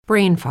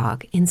brain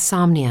fog,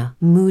 insomnia,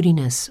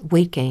 moodiness,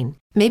 weight gain.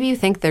 Maybe you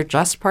think they're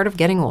just part of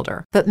getting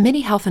older, but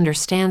MIDI Health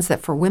understands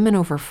that for women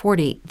over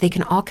 40, they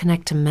can all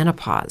connect to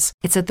menopause.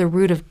 It's at the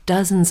root of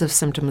dozens of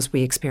symptoms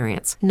we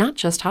experience, not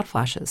just hot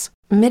flashes.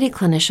 MIDI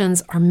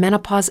clinicians are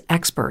menopause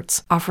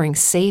experts, offering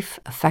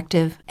safe,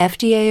 effective,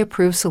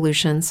 FDA-approved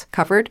solutions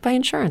covered by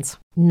insurance.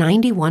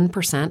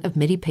 91% of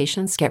MIDI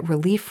patients get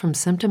relief from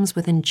symptoms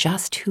within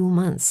just 2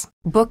 months.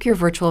 Book your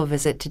virtual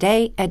visit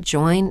today at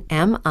joinmidi.com.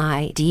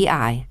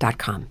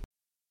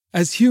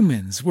 As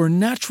humans, we're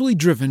naturally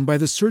driven by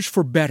the search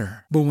for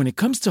better. But when it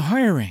comes to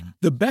hiring,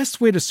 the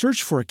best way to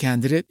search for a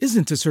candidate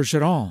isn't to search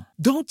at all.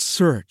 Don't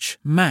search,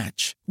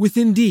 match with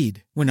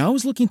Indeed. When I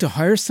was looking to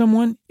hire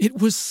someone,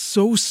 it was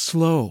so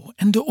slow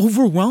and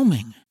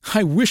overwhelming.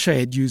 I wish I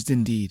had used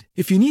Indeed.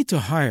 If you need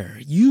to hire,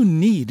 you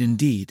need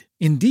Indeed.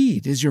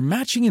 Indeed is your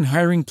matching and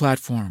hiring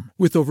platform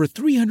with over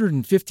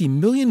 350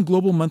 million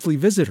global monthly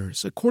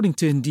visitors, according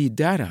to Indeed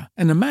data,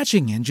 and a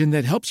matching engine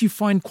that helps you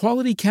find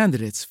quality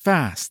candidates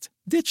fast.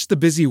 Ditch the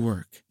busy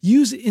work.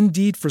 Use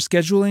Indeed for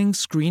scheduling,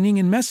 screening,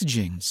 and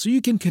messaging so you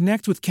can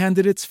connect with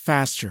candidates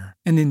faster.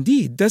 And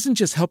Indeed doesn't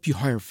just help you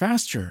hire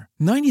faster.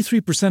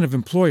 93% of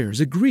employers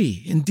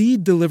agree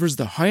Indeed delivers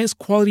the highest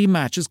quality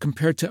matches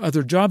compared to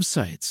other job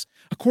sites,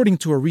 according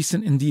to a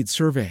recent Indeed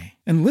survey.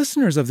 And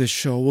listeners of this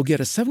show will get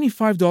a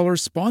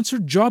 $75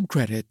 sponsored job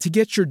credit to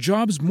get your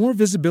jobs more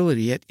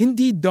visibility at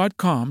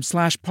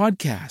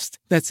Indeed.com/podcast.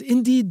 That's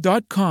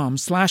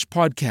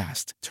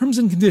Indeed.com/podcast. Terms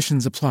and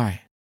conditions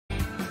apply.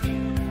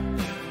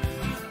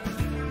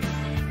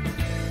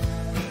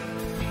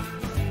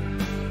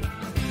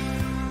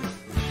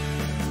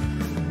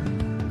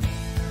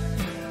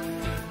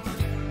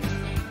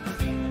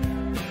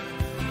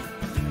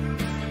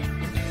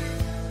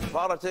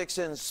 Politics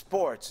and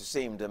sports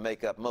seem to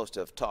make up most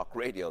of talk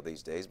radio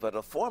these days, but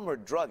a former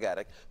drug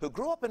addict who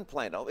grew up in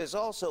Plano is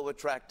also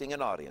attracting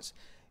an audience.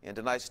 In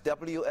tonight's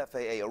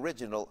WFAA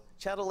original,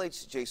 Channel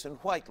 8's Jason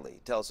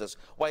Whiteley tells us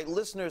why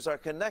listeners are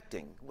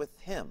connecting with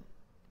him.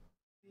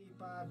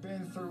 I've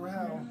been through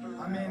hell.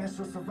 I managed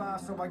to survive,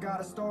 so I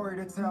got a story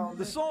to tell.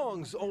 The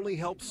songs only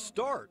help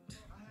start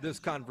this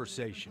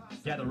conversation.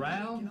 Gather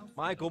round.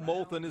 Michael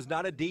Moulton is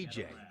not a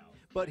DJ,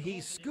 but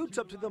he scoots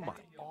up to the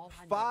mic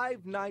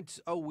 5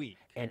 nights a week.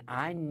 And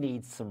I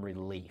need some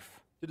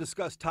relief. To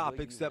discuss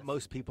topics that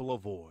most people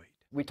avoid.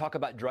 We talk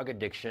about drug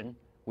addiction.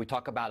 We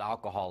talk about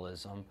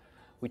alcoholism.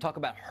 We talk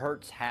about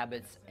hurts,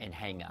 habits, and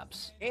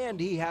hang-ups. And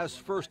he has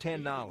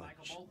firsthand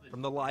knowledge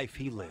from the life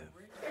he lived.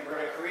 And we're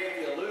going to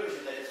create the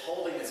illusion that it's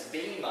holding this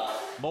beam up.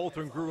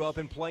 Moulton grew up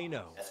in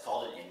Plano. That's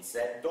called an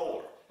inset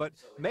door. But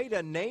made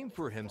a name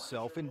for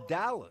himself in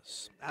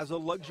Dallas as a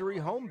luxury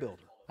home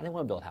builder. I didn't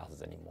want to build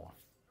houses anymore.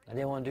 I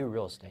didn't want to do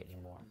real estate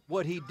anymore.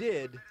 What he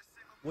did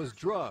was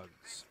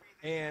drugs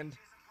and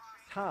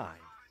time.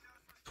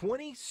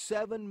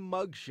 27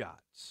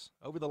 mugshots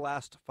over the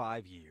last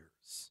 5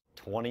 years.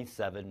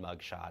 27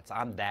 mugshots.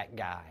 I'm that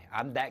guy.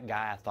 I'm that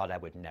guy I thought I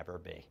would never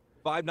be.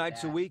 5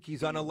 nights a week,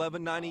 he's on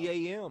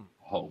 1190 AM.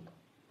 Hope.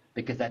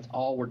 Because that's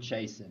all we're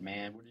chasing,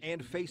 man.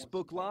 And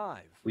Facebook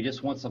Live. We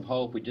just want some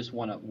hope. We just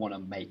want to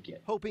make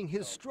it. Hoping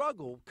his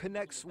struggle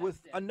connects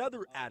with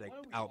another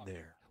addict out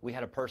there. We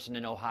had a person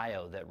in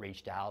Ohio that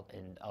reached out,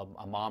 and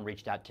a mom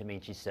reached out to me,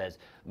 and she says,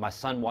 my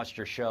son watched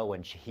your show,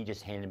 and he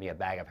just handed me a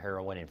bag of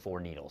heroin and 4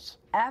 needles.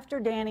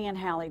 After Danny and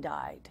Hallie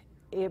died,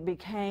 it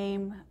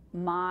became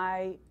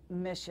my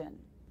mission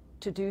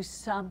to do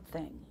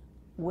something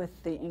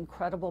with the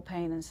incredible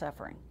pain and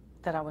suffering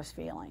that I was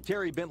feeling.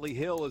 Terry Bentley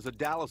Hill is a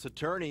Dallas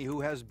attorney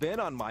who has been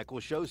on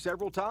Michael's show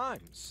several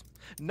times.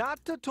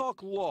 Not to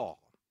talk law,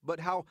 but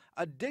how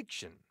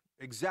addiction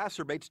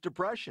exacerbates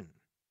depression.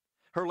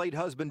 Her late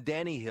husband,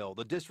 Danny Hill,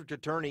 the district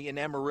attorney in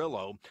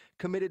Amarillo,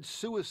 committed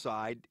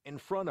suicide in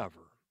front of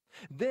her.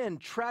 Then,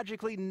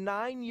 tragically,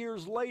 9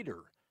 years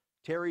later,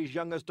 Terry's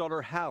youngest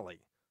daughter,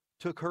 Hallie,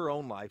 took her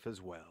own life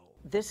as well.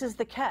 This is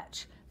the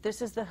catch.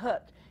 This is the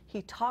hook.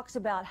 He talks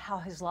about how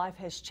his life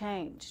has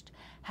changed,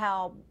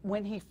 how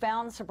when he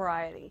found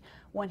sobriety,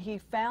 when he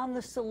found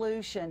the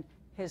solution,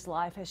 his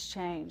life has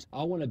changed.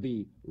 I want to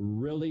be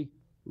really,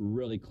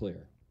 really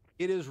clear.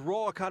 It is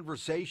raw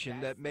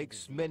conversation that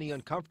makes many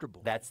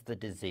uncomfortable. That's the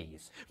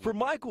disease. For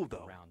Michael,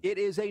 though, it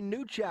is a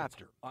new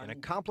chapter in a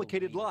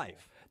complicated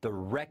life. The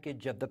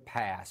wreckage of the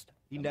past.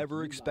 He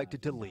never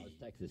expected to leave.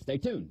 Texas. Stay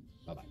tuned.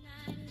 Bye-bye.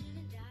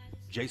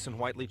 Jason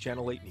Whiteley,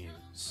 Channel 8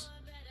 News.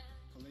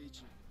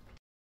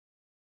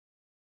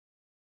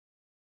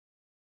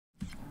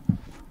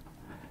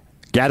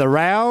 Gather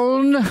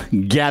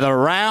round, gather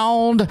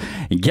round,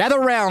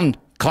 gather round,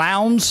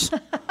 clowns.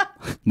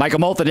 Michael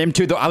Moulton,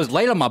 M2. I was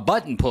late on my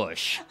button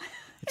push.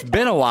 It's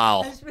been a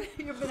while.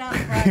 You've been out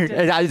of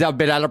practice. I've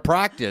been out of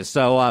practice.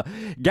 So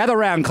gather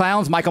round,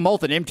 clowns. Michael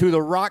Moulton, M2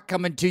 The Rock,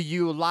 coming to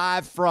you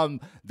live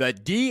from the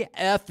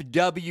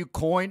DFW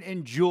Coin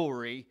and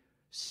Jewelry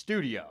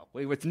studio.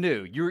 What's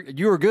new?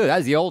 You were good. That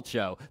was the old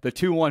show. The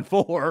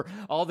 214,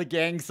 all the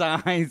gang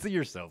signs.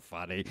 You're so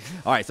funny.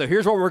 All right, so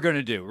here's what we're going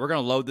to do. We're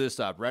going to load this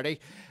up. Ready?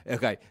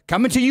 Okay.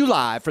 Coming to you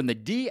live from the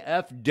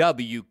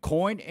DFW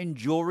Coin and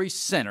Jewelry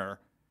Center.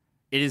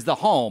 It is the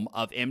home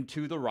of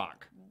M2 The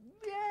Rock.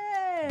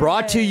 Yay!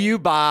 Brought to you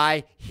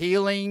by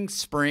Healing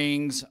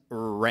Springs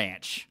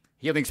Ranch.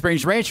 Healing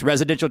Springs Ranch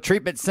Residential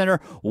Treatment Center,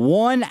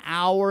 1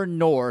 hour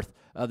north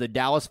of the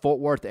Dallas-Fort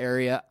Worth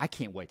area. I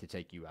can't wait to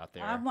take you out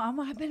there.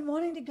 I've been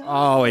wanting to go.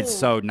 Oh, it's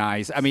so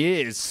nice. I mean,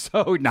 it is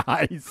so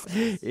nice.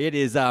 It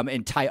is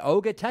in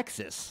Tioga,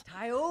 Texas.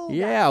 Tioga.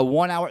 Yeah,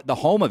 1 hour. The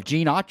home of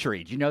Gene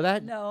Autry. Do you know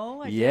that?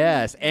 No, I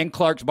Yes, and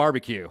Clark's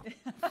Barbecue.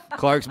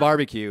 Clark's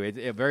Barbecue. It's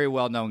a very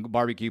well-known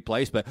barbecue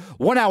place. But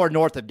 1 hour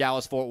north of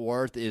Dallas-Fort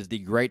Worth is the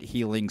Great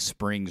Healing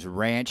Springs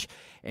Ranch.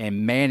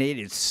 And, man, it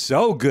is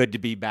so good to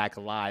be back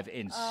live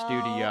in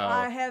studio.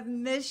 I have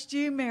missed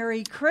you.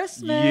 Merry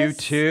Christmas. You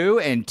too.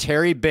 And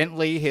Terry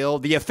Bentley Hill,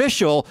 the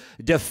official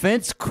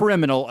defense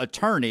criminal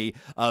attorney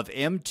of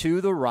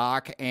M2 The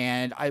Rock.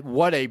 And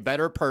what a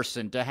better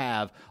person to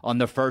have on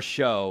the first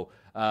show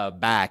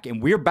back.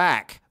 And we're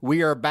back.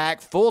 We are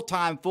back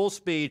full-time, full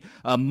speed,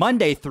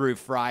 Monday through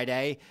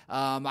Friday.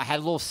 I had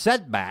a little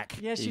setback.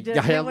 Yes, you did.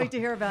 I can't wait to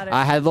hear about it.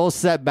 I had a little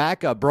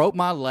setback. Broke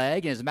my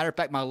leg. And as a matter of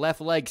fact, my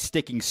left leg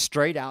sticking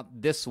straight out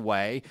this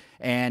way.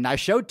 And I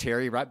showed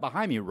Terry right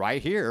behind me,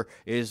 right here,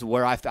 is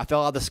where I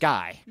fell out of the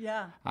sky.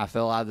 Yeah. I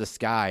fell out of the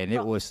sky, and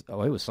it was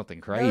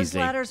something crazy. Those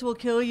ladders will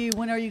kill you.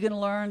 When are you going to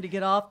learn to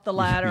get off the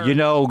ladder? You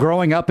know,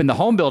 growing up in the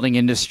home building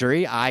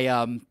industry,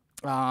 I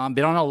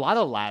been on a lot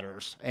of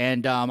ladders,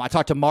 and I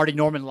talked to Marty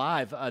Norman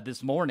live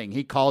this morning.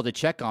 He called to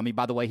check on me.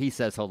 By the way, he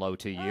says hello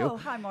to you. Oh,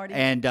 hi, Marty.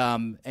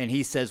 And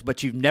he says,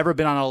 but you've never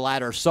been on a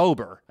ladder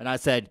sober. And I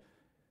said,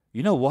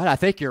 you know what? I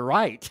think you're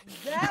right.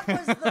 That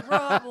was the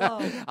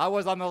problem. I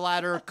was on the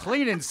ladder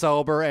clean and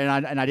sober,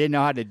 and I didn't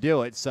know how to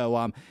do it.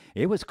 So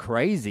it was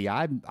crazy.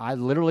 I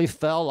literally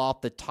fell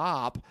off the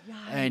top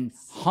and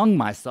hung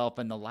myself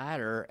in the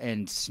ladder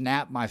and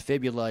snapped my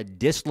fibula,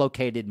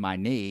 dislocated my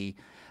knee.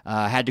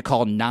 Had to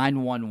call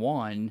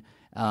 911,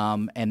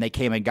 and they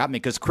came and got me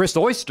because Chris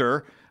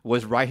Oyster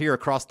was right here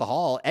across the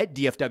hall at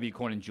DFW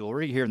Coin and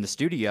Jewelry here in the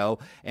studio,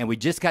 and we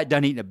just got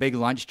done eating a big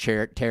lunch,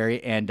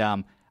 Terry,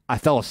 and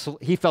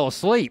he fell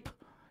asleep.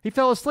 He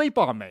fell asleep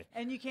on me.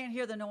 And you can't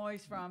hear the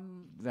noise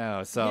from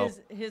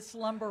his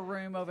slumber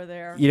room over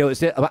there. You know,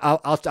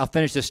 I'll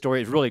finish this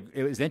story.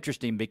 It was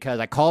interesting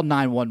because I called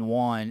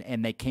 911,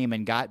 and they came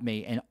and got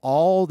me, and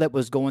all that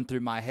was going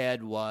through my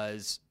head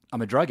was,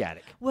 I'm a drug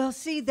addict. Well,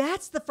 see,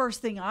 that's the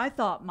first thing I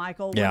thought,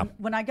 Michael. Yeah.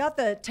 When I got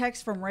the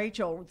text from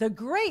Rachel, the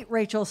great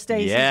Rachel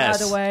Stacy, by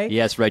the way.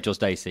 Yes, Rachel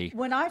Stacy.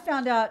 When I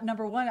found out,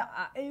 number one,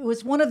 it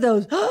was one of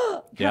those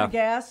kind of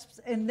gasps.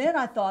 And then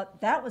I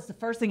thought, that was the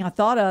first thing I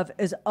thought of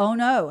is, oh,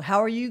 no,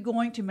 how are you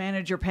going to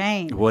manage your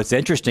pain? Well, it's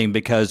interesting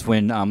because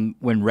when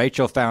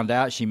Rachel found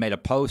out, she made a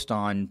post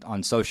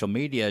on social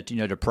media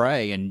to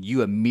pray, and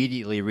you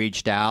immediately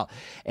reached out.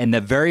 And the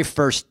very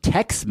first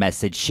text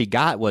message she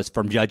got was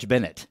from Judge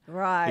Bennett.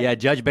 Right. Yeah,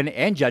 Judge Bennett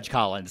and Judge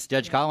Collins.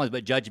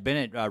 But Judge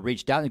Bennett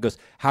reached out and goes,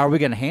 "How are we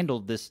going to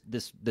handle this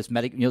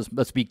medic?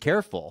 Let's be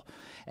careful."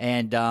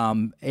 And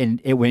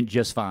it went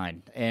just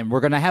fine. And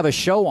we're going to have a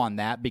show on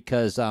that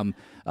because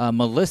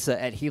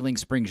Melissa at Healing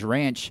Springs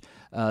Ranch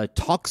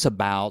talks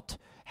about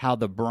how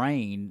the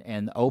brain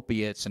and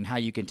opiates and how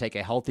you can take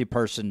a healthy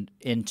person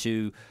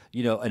into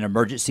an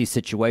emergency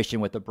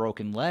situation with a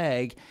broken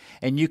leg,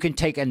 and you can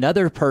take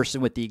another person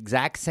with the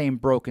exact same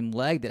broken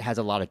leg that has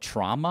a lot of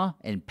trauma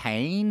and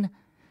pain.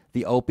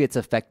 The opiates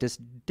affect us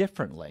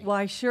differently.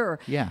 Why, sure.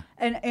 Yeah.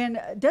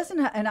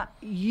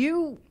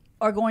 You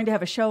are going to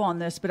have a show on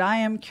this, but I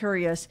am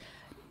curious.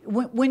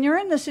 When you're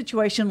in a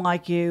situation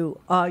like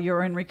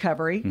you're in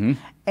recovery,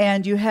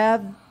 and you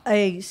have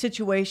a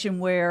situation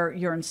where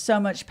you're in so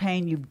much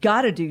pain, you've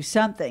got to do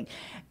something.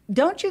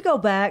 Don't you go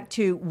back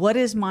to what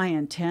is my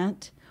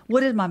intent?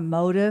 What is my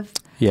motive?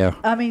 Yeah.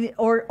 I mean,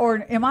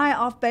 or am I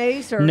off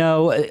base? Or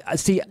no?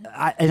 See,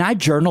 I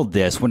journaled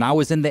this when I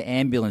was in the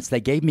ambulance.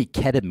 They gave me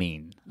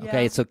ketamine.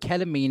 Okay, so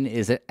ketamine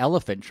is an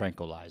elephant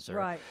tranquilizer,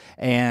 right?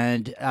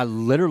 And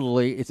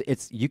literally,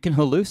 it's you can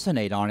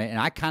hallucinate on it. And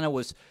I kind of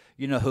was,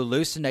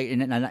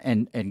 hallucinating,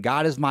 and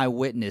God is my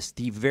witness.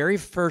 The very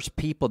first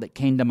people that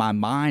came to my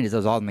mind as I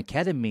was on the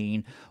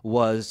ketamine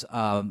was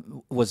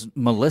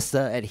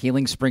Melissa at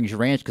Healing Springs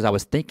Ranch, because I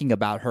was thinking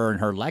about her and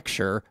her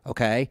lecture.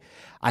 Okay,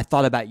 I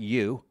thought about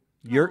you.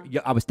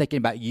 I was thinking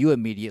about you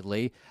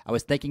immediately. I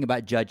was thinking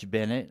about Judge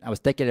Bennett. I was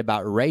thinking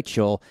about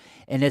Rachel.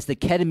 And as the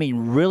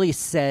ketamine really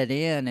set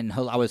in, and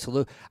I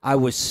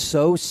was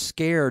so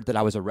scared that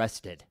I was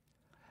arrested.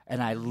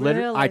 And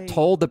I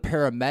told the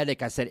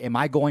paramedic, I said, "Am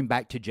I going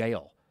back to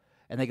jail?"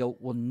 And they go,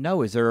 "Well,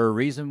 no. Is there a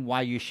reason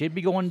why you should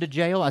be going to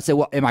jail?" I said,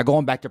 "Well, am I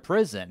going back to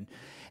prison?"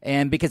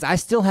 And because I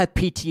still have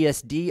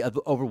PTSD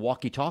over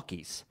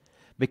walkie-talkies.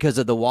 because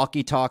of the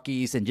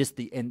walkie-talkies and just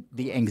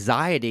the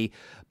anxiety.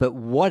 But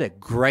what a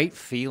great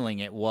feeling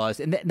it was.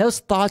 And those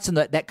thoughts and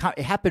it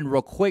happened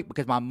real quick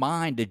because my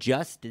mind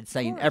adjusted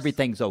saying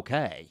everything's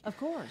okay. Of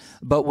course.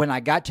 But when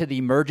I got to the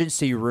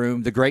emergency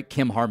room, the great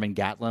Kim Harmon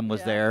Gatlin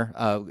was there,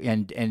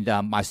 and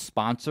my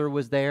sponsor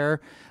was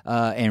there,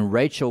 and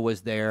Rachel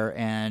was there,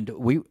 and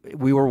we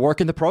were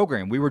working the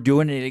program. We were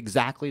doing it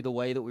exactly the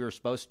way that we were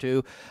supposed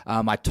to.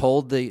 I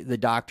told the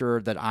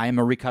doctor that I am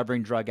a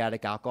recovering drug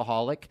addict,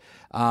 alcoholic.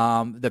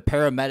 The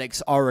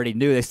paramedics already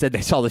knew. They said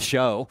they saw the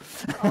show.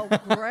 Oh,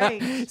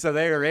 great. So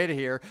they were in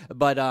here.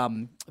 But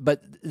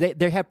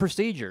they have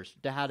procedures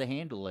to how to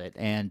handle it.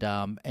 And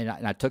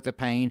I took the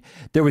pain.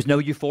 There was no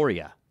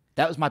euphoria.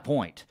 That was my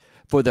point.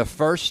 For the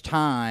first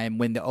time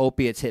when the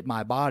opiates hit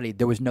my body,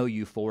 there was no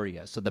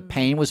euphoria. So the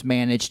pain was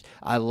managed.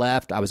 I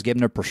left. I was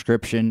given a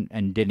prescription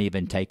and didn't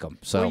even take them.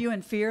 So were you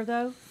in fear,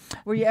 though?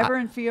 Were you ever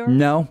in fear?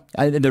 No.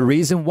 The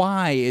reason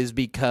why is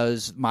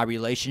because my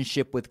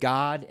relationship with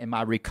God and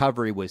my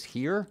recovery was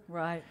here.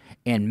 Right.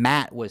 And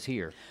Matt was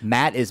here.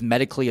 Matt is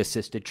medically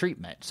assisted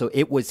treatment. So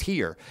it was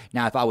here.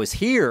 Now, if I was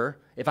here,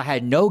 if I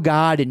had no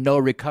God and no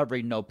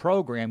recovery, no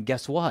program,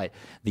 guess what?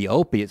 The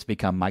opiates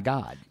become my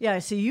God. Yeah,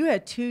 so you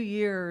had 2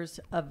 years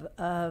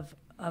of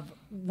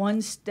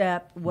one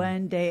step,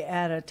 one day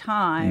at a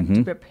time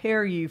to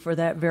prepare you for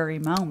that very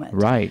moment.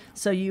 Right.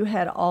 So you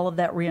had all of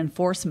that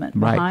reinforcement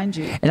behind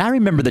you. And I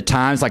remember the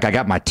times, like I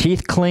got my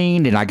teeth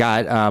cleaned, and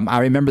I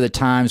remember the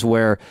times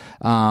where,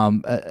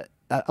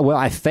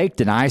 I faked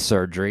an eye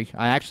surgery.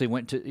 I actually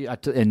went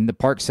to in the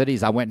Park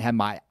Cities, I went and had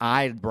my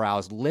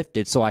eyebrows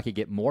lifted so I could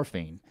get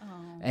morphine.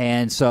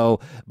 And so,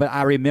 but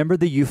I remember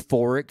the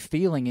euphoric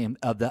feeling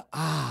of the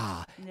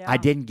I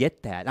didn't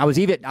get that. I was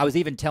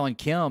even telling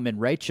Kim and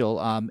Rachel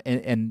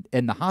in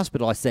the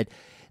hospital. I said,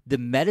 the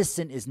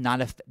medicine is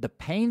not the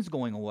pain's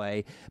going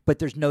away, but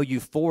there's no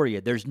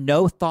euphoria. There's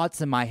no thoughts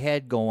in my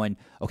head going,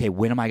 okay,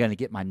 when am I going to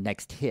get my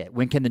next hit?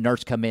 When can the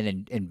nurse come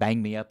in and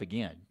bang me up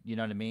again? You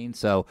know what I mean?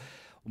 So,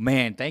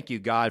 man, thank you,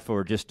 God,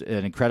 for just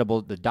an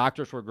incredible. The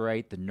doctors were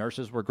great. The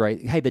nurses were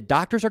great. Hey, the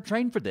doctors are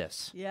trained for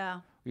this.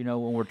 Yeah. You know,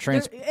 when we're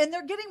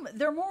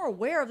they're more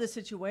aware of the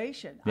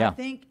situation. Yeah.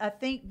 I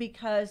think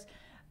because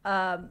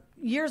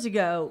years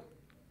ago,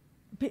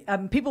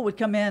 people would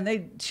come in,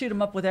 they'd shoot them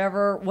up with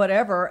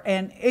whatever,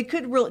 and it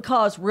could really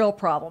cause real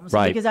problems.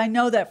 Right. Because I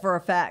know that for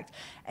a fact.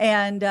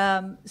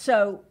 And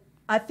so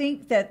I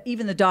think that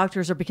even the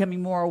doctors are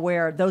becoming more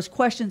aware. Those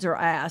questions are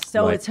asked,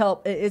 so it's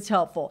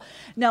helpful.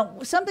 Now,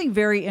 something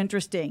very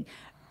interesting.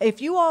 If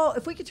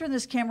we could turn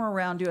this camera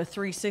around, do a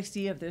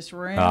 360 of this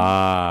room.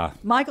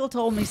 Michael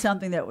told me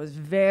something that was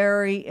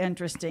very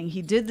interesting.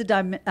 He did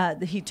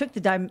he took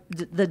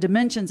the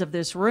dimensions of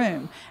this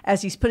room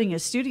as he's putting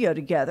his studio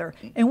together.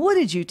 And what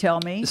did you tell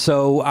me?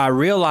 So I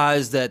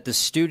realized that the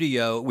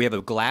studio, we have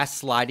a glass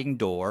sliding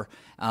door.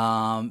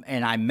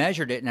 And I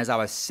measured it, and as I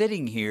was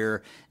sitting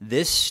here,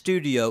 this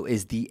studio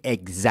is the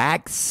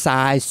exact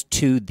size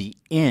to the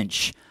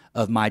inch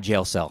of my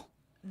jail cell.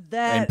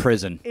 That in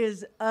prison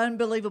is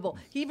unbelievable.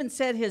 He even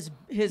said his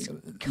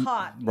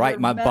cot. Right,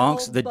 my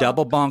bunks, the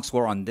double bunks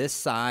were on this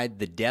side.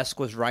 The desk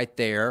was right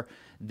there.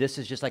 This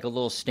is just like a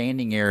little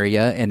standing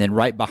area, and then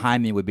right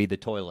behind me would be the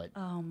toilet.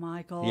 Oh,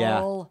 Michael.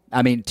 Yeah.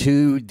 I mean,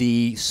 to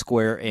the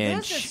square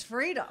inch. This is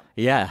freedom.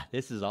 Yeah,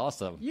 this is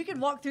awesome. You can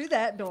walk through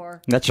that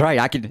door. That's right.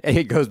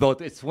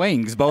 It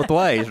swings both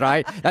ways,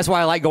 right? That's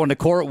why I like going to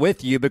court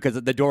with you, because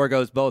the door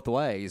goes both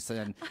ways.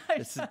 And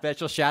it's a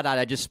special shout out.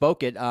 I just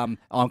spoke it on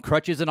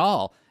crutches and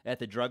all at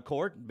the drug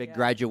court, big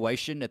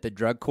graduation at the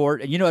drug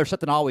court. And there's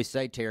something I always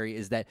say, Terry,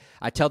 is that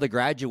I tell the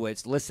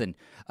graduates, listen,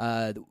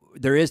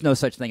 there is no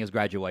such thing as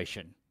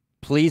graduation.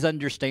 Please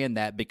understand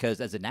that,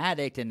 because as an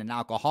addict and an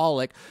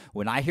alcoholic,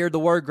 when I hear the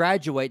word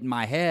graduate in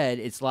my head,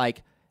 it's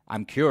like,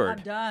 I'm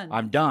cured.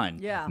 I'm done.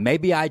 Yeah.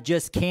 Maybe I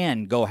just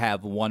can go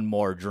have one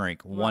more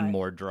drink, one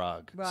more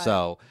drug. Right.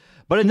 So,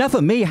 but enough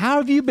of me. How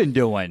have you been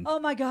doing? Oh,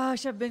 my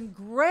gosh. I've been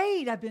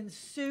great. I've been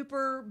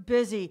super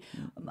busy.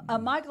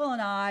 Michael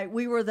and I,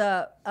 we were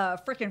the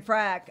frickin'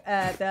 frack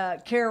at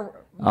the Care.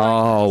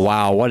 Oh,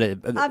 wow.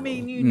 I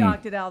mean, you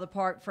knocked it out of the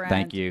park, friend.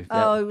 Thank you.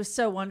 Oh, it was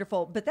so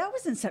wonderful. But that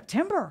was in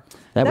September.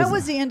 That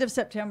was the end of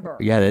September.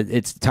 Yeah,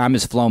 time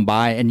has flown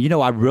by. And,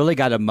 I really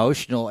got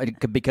emotional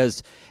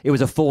because it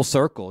was a full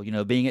circle,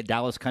 being at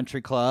Dallas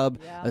Country Club,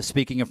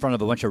 speaking in front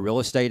of a bunch of real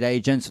estate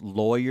agents,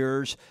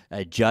 lawyers,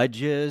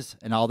 judges,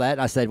 and all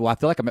that. I said, well, I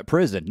feel like I'm at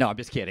prison. No, I'm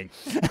just kidding.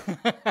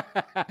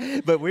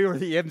 But we were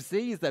the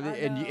MCs,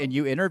 and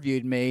you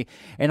interviewed me,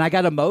 and I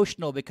got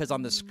emotional because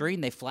on the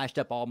screen they flashed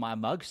up all my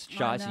mug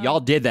shots. Y'all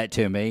did that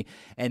to me.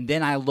 And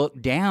then I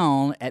looked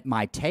down at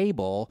my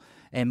table,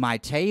 and my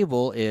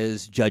table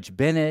is Judge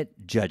Bennett,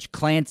 Judge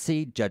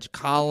Clancy, Judge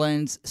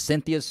Collins,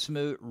 Cynthia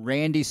Smoot,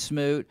 Randy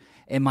Smoot,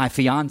 and my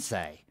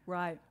fiance.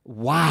 Right.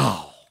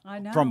 Wow. I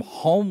know. From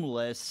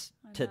homeless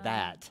to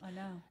that. I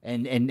know.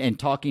 And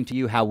talking to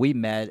you how we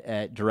met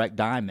at Direct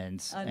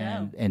Diamonds. I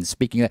know. And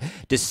speaking of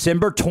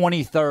December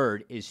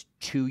 23rd is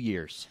 2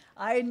 years.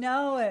 I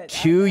know it.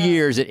 2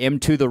 years that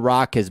M2 The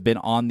Rock has been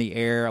on the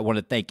air. I want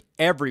to thank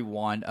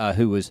everyone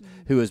who has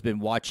been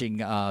watching,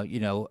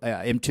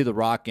 M2 The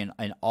Rock and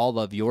all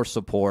of your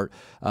support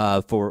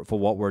for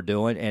what we're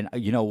doing. And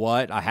you know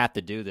what? I have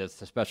to do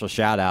this. A special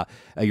shout out.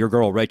 Your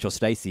girl Rachel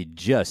Stacy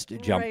just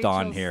jumped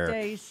on here.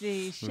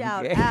 Stacy,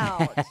 shout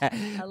out.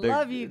 I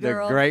love you,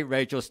 girl. The great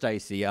Rachel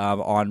Stacy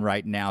on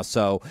right now.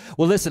 So,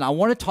 well, listen, I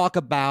want to talk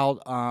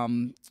about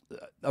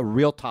a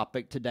real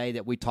topic today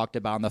that we talked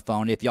about on the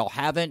phone. If y'all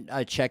haven't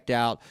checked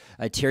out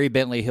Terry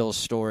Bentley Hill's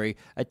story,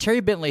 Terry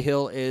Bentley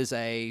Hill is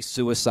a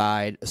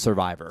suicide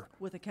survivor.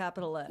 With a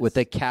capital S. With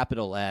a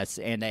capital S,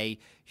 and a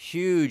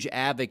huge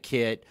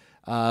advocate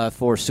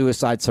for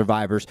suicide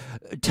survivors.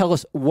 Tell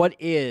us, what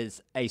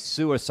is a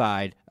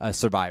suicide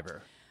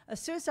survivor? A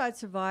suicide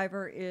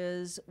survivor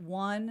is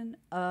one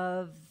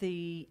of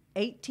the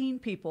 18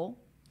 people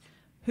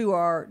who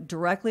are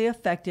directly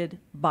affected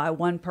by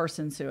one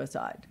person's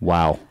suicide.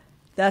 Wow.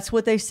 That's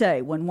what they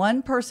say. When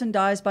one person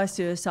dies by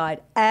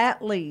suicide,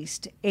 at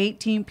least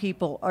 18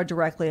 people are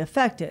directly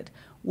affected.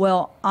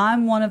 Well,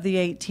 I'm one of the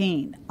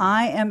 18.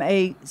 I am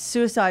a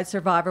suicide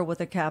survivor with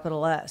a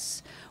capital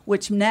S,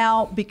 which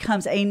now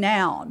becomes a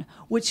noun,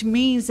 which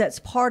means that's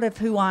part of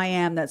who I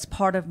am, that's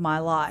part of my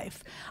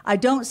life. I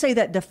don't say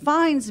that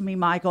defines me,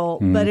 Michael,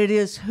 but it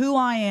is who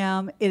I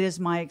am, it is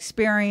my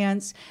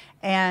experience,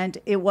 and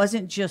it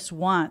wasn't just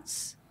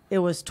once, it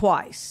was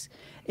twice.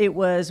 It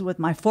was with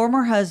my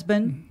former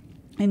husband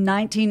in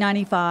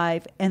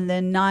 1995, and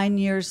then 9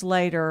 years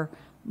later,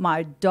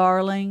 my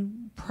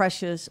darling,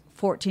 precious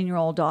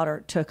 14-year-old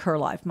daughter took her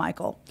life,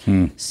 Michael.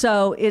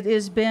 So it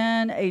has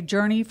been a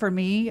journey for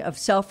me of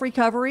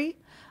self-recovery,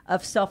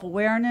 of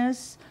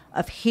self-awareness,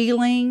 of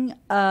healing,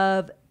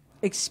 of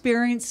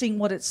experiencing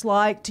what it's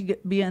like to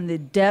be in the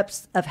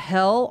depths of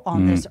hell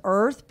on this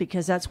earth,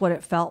 because that's what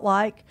it felt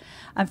like.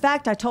 In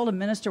fact, I told a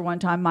minister one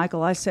time,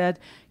 Michael, I said,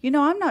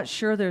 I'm not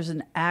sure there's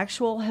an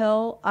actual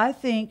hell. I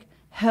think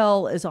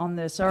hell is on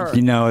this earth.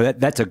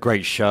 That's a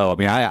great show. I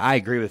mean, I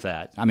agree with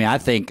that. I mean, I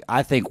think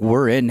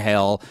we're in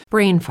hell.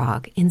 Brain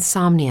fog,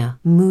 insomnia,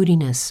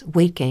 moodiness,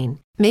 weight gain.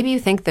 Maybe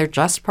you think they're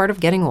just part of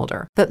getting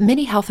older, but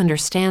MIDI Health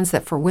understands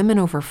that for women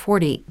over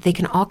 40, they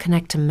can all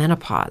connect to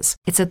menopause.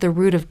 It's at the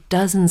root of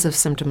dozens of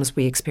symptoms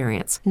we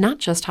experience, not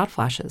just hot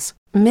flashes.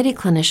 MIDI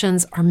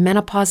clinicians are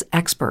menopause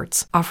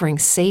experts, offering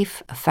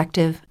safe,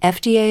 effective,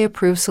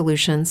 FDA-approved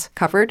solutions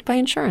covered by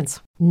insurance.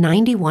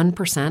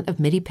 91% of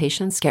MIDI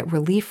patients get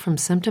relief from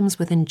symptoms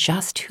within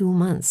just 2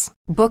 months.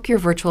 Book your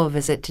virtual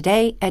visit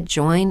today at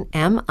joinmidi.com.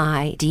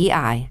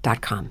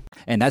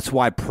 And that's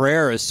why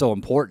prayer is so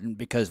important,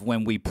 because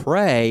when we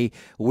pray,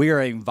 we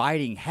are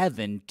inviting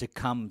heaven to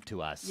come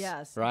to us.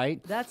 Yes.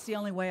 Right? That's the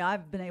only way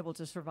I've been able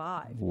to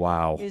survive.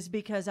 Wow. Is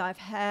because I've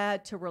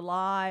had to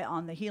rely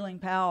on the healing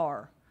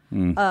power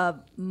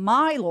of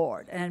my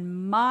Lord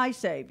and my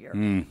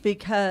Savior,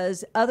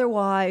 because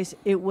otherwise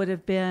it would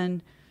have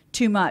been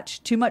too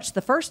much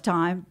the first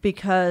time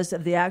because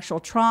of the actual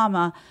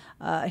trauma.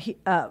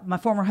 My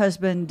former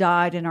husband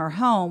died in our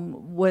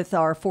home with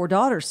our 4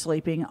 daughters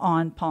sleeping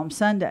on Palm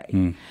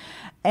Sunday.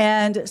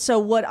 And so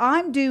what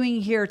I'm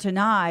doing here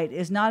tonight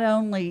is not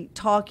only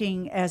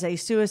talking as a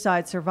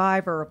suicide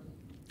survivor,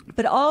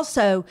 but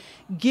also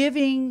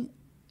giving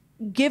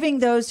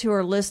those who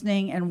are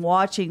listening and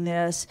watching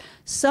this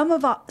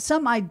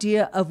some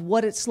idea of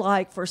what it's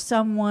like for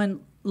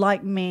someone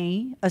like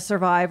me, a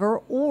survivor,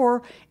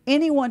 or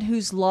anyone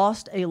who's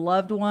lost a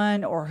loved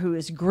one, or who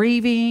is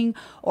grieving,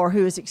 or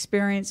who is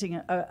experiencing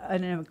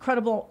an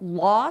incredible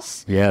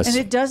loss. Yes. And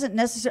it doesn't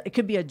necessarily, it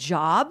could be a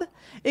job.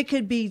 It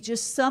could be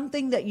just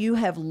something that you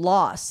have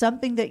lost,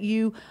 something that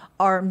you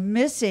are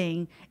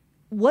missing.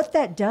 What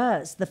that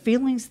does, the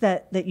feelings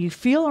that you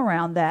feel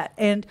around that,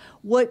 and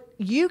what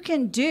you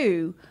can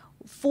do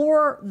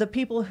for the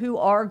people who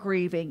are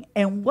grieving,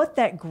 and what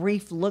that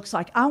grief looks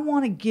like. I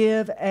want to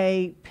give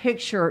a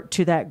picture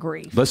to that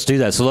grief. Let's do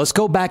that. So let's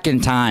go back in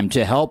time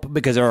to help,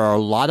 because there are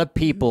a lot of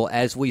people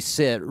as we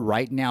sit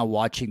right now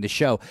watching the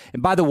show.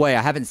 And by the way,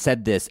 I haven't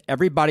said this.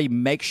 Everybody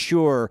make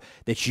sure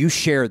that you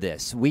share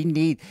this.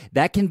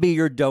 That can be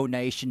your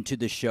donation to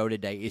the show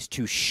today, is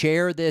to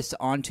share this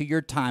onto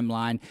your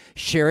timeline,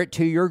 share it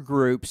to your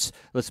groups.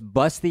 Let's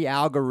bust the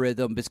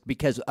algorithm,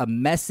 because a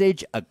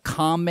message, a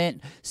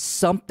comment,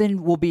 something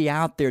will be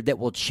out there that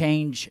will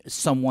change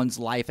someone's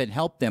life and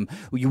help them.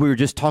 We were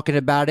just talking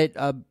about it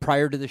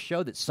prior to the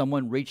show, that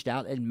someone reached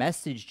out and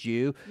messaged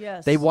you.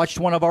 Yes. They watched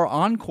one of our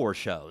encore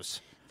shows.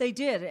 They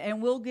did,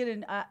 and we'll get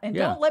in. And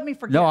Yeah. don't let me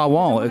forget. No, I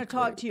won't. I want to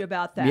talk to you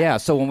about that. Yeah,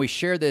 so when we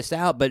share this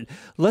out, but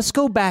let's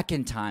go back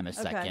in time a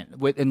second,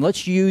 and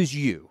let's use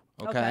you,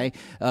 okay,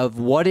 of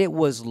what it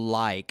was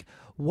like.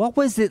 What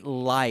was it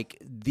like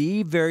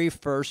the very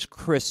first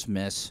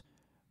Christmas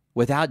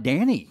without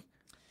Danny?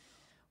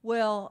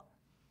 Well,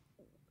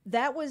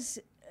 that was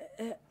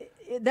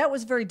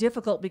very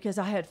difficult, because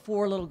I had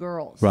 4 little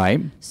girls.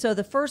 Right. So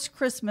the first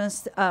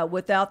Christmas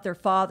without their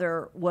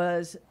father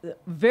was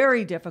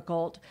very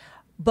difficult.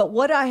 But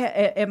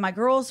and my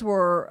girls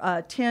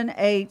were 10,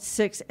 8,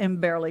 6, and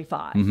barely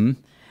 5.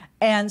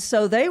 And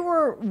so they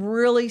were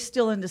really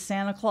still into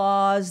Santa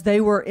Claus.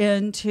 They were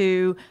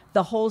into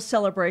the whole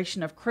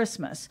celebration of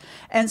Christmas.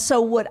 And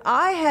so what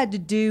I had to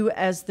do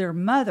as their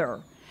mother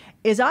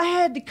is I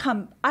had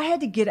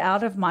to get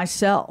out of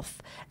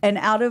myself and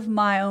out of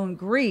my own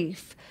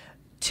grief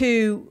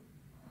to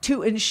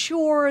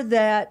ensure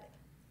that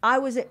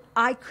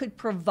I could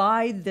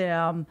provide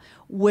them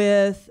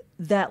with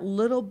that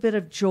little bit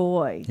of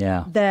joy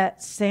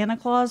that Santa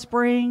Claus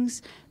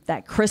brings,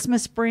 that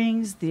Christmas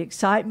brings, the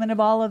excitement of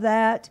all of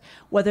that,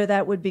 whether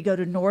that would be go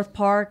to North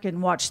Park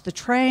and watch the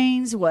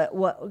trains,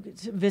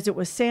 visit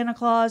with Santa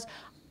Claus.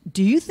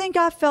 Do you think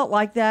I felt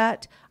like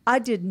that? I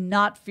did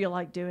not feel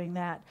like doing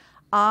that.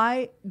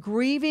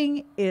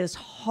 Grieving is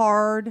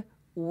hard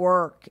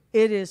work.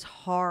 It is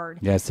hard.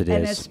 Yes, it is.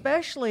 And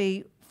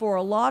especially for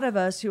a lot of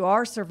us who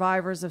are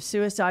survivors of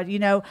suicide. You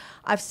know,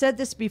 I've said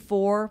this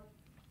before.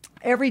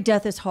 Every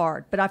death is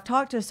hard, but I've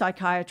talked to a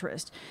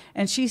psychiatrist,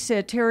 and she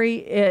said, Terry,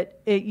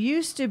 it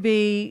used to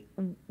be,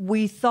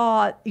 we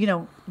thought, you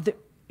know,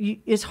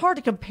 it's hard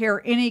to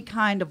compare any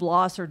kind of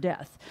loss or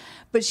death.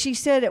 But she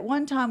said at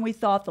one time we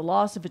thought the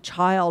loss of a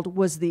child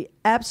was the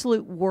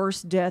absolute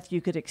worst death you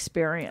could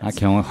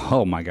experience.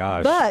 Oh my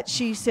gosh. But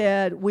she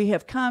said we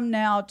have come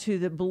now to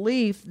the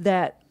belief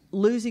that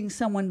losing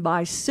someone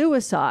by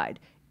suicide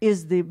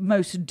is the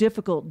most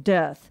difficult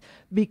death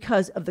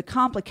because of the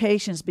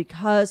complications,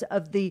 because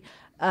it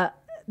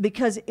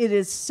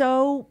is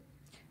so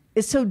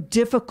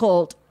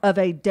difficult of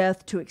a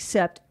death to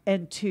accept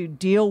and to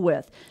deal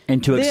with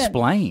and to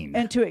explain.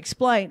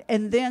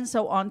 And then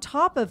so on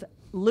top of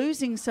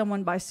losing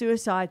someone by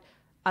suicide,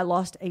 I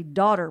lost a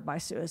daughter by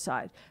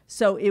suicide.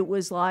 So it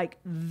was like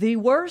the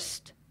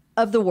worst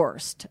of the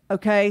worst.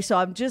 Okay, so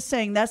I'm just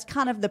saying that's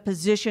kind of the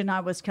position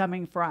I was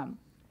coming from.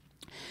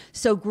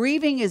 So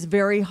grieving is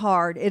very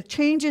hard. It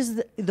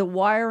changes the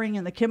wiring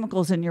and the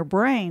chemicals in your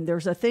brain.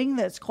 There's a thing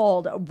that's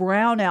called a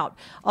brownout.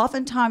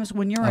 Oftentimes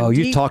when you're in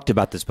you talked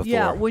about this before.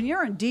 Yeah, when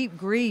you're in deep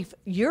grief,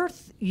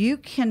 you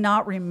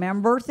cannot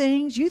remember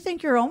things. You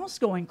think you're almost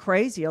going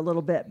crazy a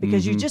little bit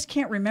because you just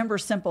can't remember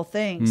simple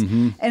things.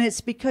 And it's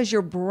because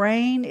your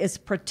brain is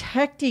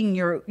protecting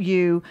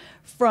you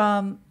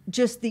from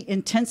just the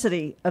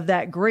intensity of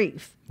that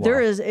grief. Wow.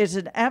 It's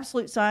an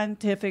absolute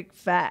scientific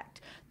fact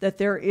that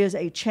there is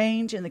a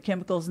change in the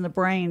chemicals in the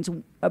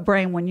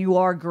brain when you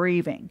are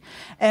grieving.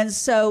 And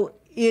so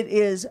it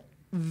is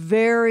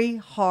very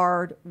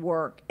hard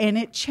work, and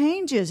it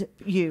changes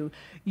you.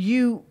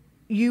 You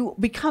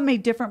become a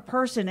different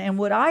person. And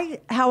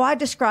how I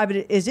describe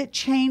it is it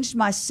changed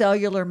my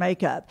cellular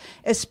makeup,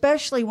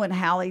 especially when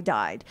Hallie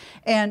died.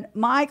 And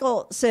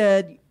Michael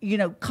said, you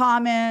know,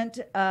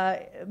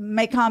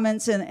 make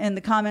comments in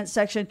the comment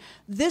section.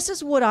 This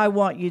is what I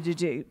want you to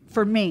do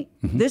for me.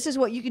 This is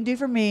what you can do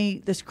for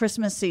me this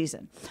Christmas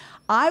season.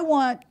 I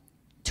want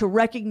to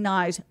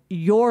recognize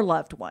your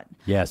loved one.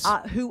 Yes.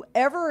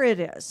 Whoever it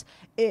is,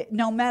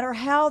 no matter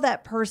how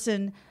that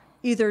person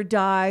either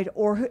died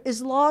or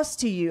is lost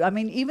to you. I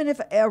mean, even if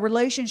a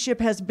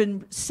relationship has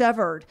been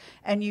severed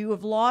and you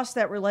have lost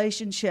that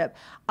relationship,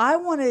 I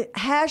want to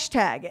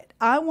hashtag it.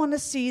 I want to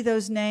see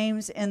those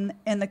names in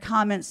the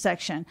comments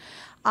section.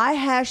 I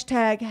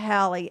hashtag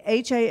Hallie,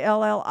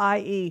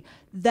 Hallie.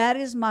 That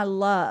is my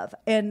love.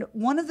 And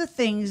one of the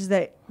things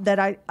that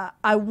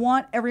I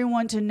want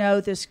everyone to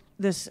know this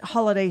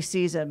holiday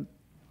season,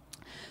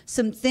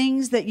 some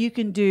things that you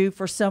can do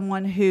for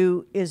someone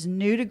who is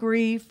new to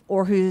grief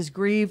or who has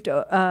grieved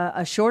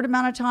a short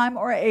amount of time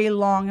or a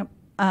long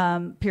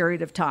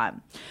period of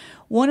time.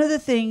 One of the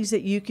things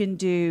that you can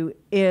do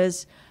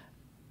is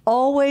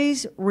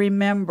always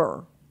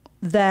remember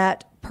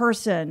that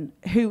person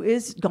who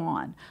is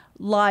gone,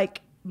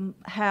 like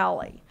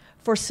Hallie.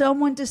 For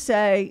someone to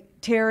say,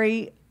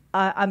 Terry,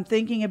 I'm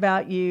thinking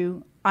about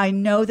you. I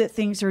know that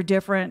things are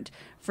different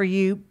for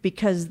you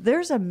because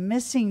there's a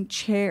missing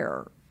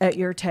chair at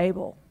your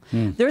table.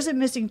 There's a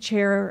missing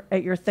chair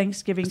at your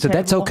Thanksgiving table. So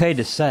that's okay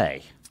to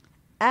say.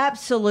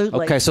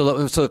 Absolutely. Okay,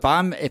 so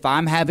if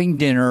I'm having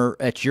dinner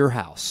at your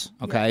house,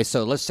 okay, yeah.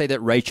 So let's say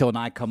that Rachel and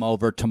I come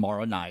over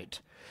tomorrow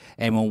night,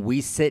 and when we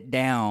sit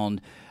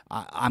down,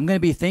 I'm going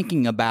to be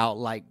thinking about,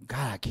 like,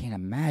 God, I can't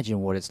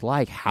imagine what it's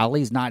like.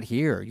 Hallie's not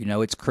here. You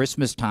know, it's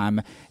Christmas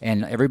time,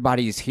 and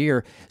everybody's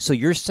here. So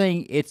you're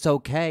saying it's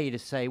okay to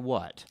say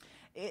what?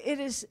 It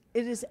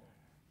is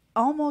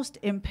almost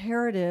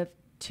imperative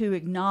to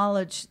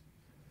acknowledge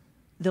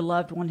the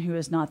loved one who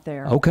is not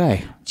there.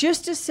 Okay.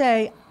 Just to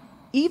say,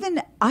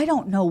 even I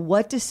don't know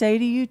what to say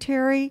to you,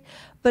 Terry,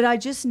 but I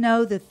just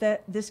know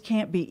that this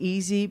can't be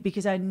easy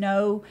because I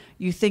know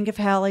you think of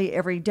Hallie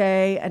every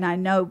day, and I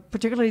know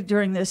particularly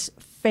during this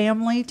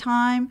family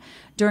time,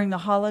 during the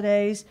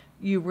holidays,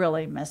 you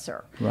really miss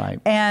her.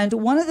 Right. And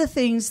one of the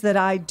things that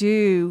I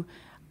do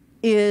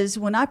is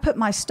when I put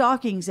my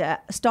stockings out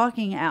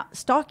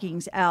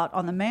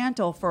on the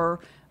mantle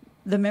for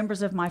the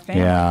members of my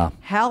family, yeah.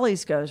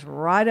 Hallie's goes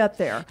right up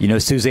there. You know,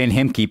 Suzanne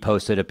Hemke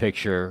posted a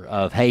picture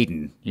of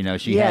Hayden. You know,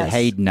 she had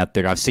Hayden up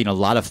there. I've seen a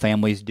lot of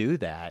families do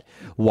that.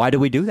 Why do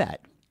we do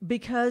that?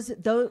 Because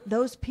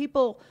those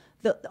people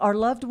our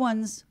loved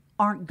ones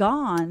aren't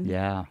gone.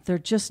 Yeah. They're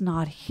just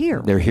not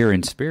here. They're here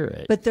in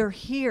spirit. But they're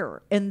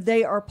here, and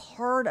they are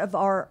part of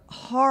our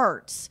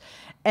hearts.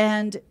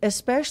 And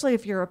especially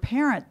if you're a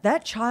parent,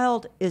 that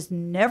child is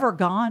never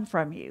gone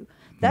from you.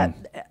 My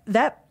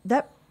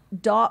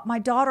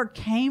daughter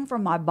came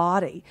from my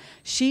body.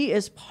 She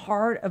is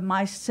part of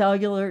my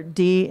cellular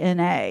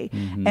DNA.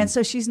 And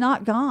so she's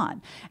not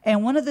gone.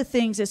 And one of the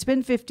things, it's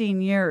been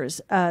 15 years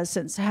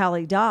since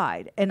Hallie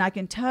died. And I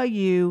can tell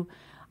you,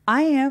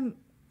 I am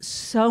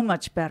so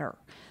much better.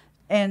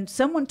 And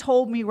someone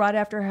told me right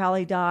after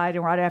Hallie died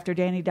and right after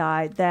Danny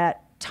died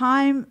that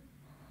time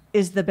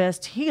is the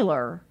best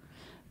healer,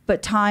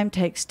 but time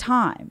takes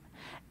time.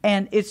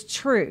 And it's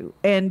true.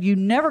 And you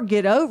never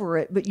get over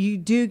it, but you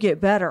do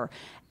get better.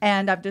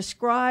 And I've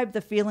described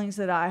the feelings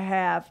that I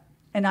have,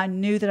 and I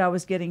knew that I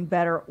was getting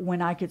better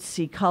when I could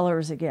see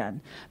colors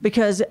again.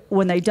 Because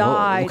when they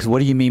died... What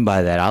do you mean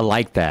by that? I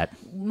like that.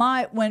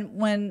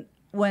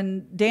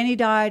 When Danny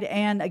died,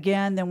 and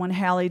again, then when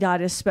Hallie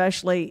died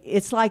especially,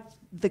 it's like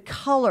the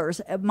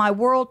colors, my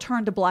world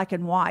turned to black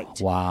and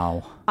white.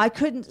 Wow. I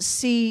couldn't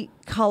see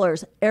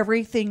colors.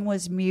 Everything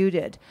was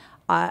muted.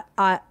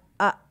 I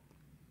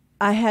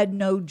had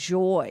no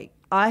joy.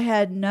 I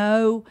had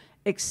no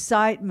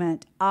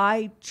excitement.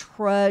 I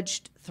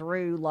trudged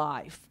through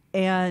life.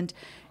 And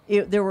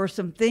there were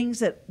some things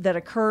that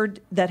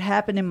occurred, that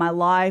happened in my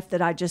life,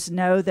 that I just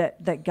know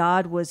that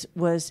God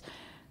was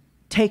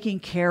taking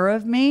care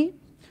of me.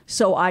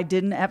 So I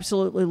didn't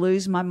absolutely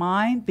lose my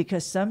mind,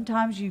 because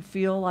sometimes you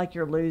feel like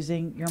you're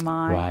losing your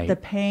mind. Right. The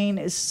pain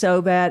is so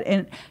bad.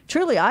 And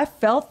truly, I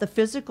felt the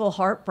physical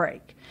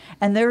heartbreak.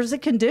 And there's a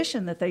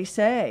condition that they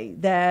say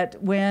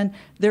that when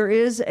there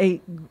is a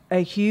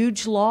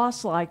huge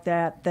loss like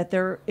that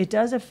it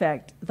does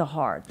affect the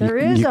heart.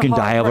 You can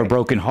die of a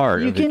broken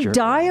heart. You can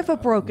die of a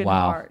broken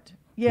heart.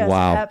 Yes,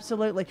 wow.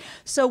 Absolutely.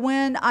 So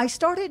when I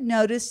started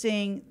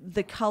noticing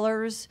the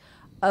colors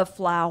of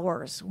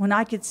flowers, when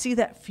I could see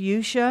that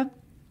fuchsia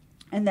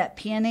and that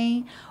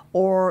peony,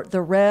 or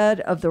the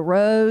red of the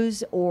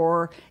rose,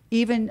 or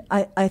even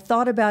I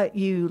thought about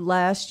you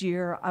last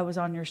year. I was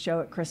on your show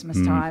at Christmas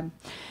time,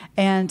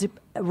 and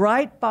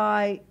right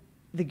by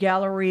the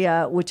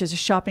Galleria, which is a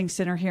shopping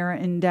center here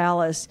in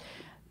Dallas,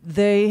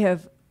 they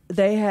have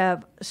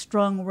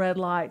strung red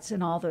lights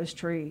in all those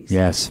trees.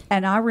 Yes.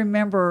 And I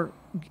remember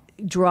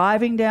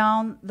driving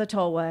down the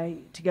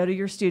tollway to go to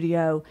your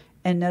studio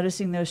and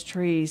noticing those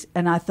trees,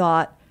 and I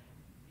thought,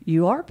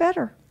 you are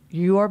better.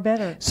 You are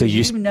better. So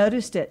you've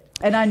noticed it,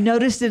 and I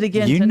noticed it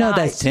again tonight. Know,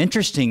 that's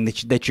interesting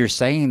that you're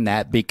saying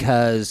that,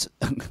 because,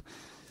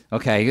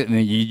 okay,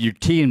 you're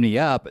teeing me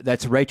up.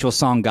 That's Rachel's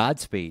song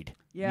Godspeed.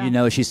 Yeah. You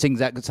know, she sings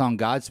that song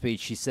Godspeed.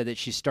 She said that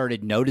she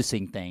started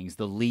noticing things,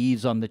 the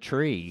leaves on the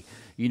tree,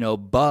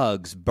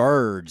 bugs,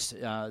 birds,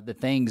 the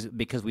things,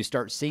 because we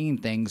start seeing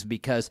things.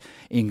 Because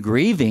in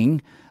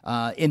grieving,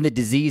 in the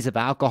disease of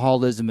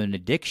alcoholism and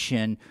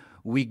addiction,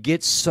 we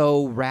get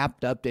so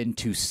wrapped up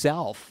into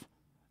self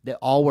that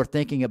all we're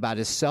thinking about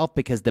is self,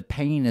 because the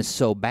pain is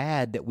so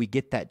bad that we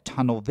get that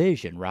tunnel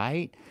vision,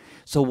 right?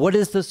 So what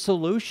is the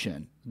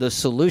solution? The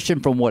solution,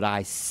 from what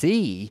I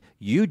see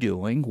you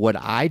doing, what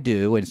I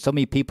do, and so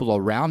many people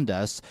around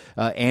us,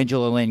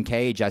 Angela Lynn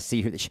Cage, I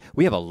see her.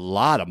 We have a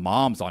lot of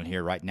moms on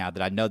here right now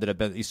that I know that have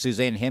been.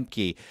 Suzanne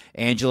Hemke,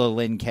 Angela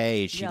Lynn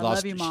Cage. I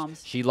love you,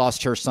 moms. She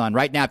lost her son.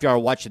 Right now, if you are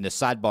watching this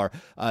sidebar,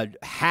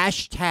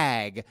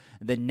 hashtag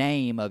the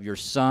name of your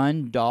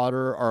son,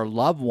 daughter, or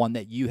loved one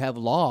that you have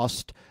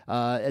lost,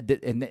 and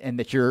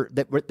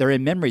that they're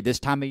in memory this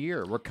time of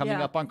year. We're coming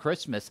up on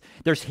Christmas.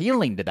 There's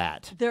healing to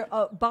that. There,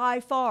 by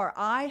far,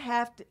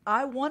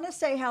 I want to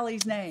say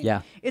Hallie's name.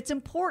 Yeah. It's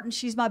important.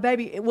 She's my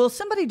baby. Will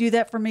somebody do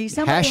that for me?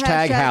 Somebody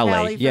hashtag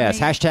Hallie. Yes,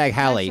 me. hashtag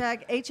Hallie.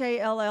 Hashtag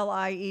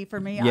HALLIE for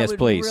me. Yes, I would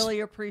please. really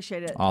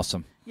appreciate it.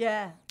 Awesome.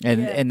 Yeah.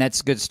 And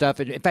that's good stuff.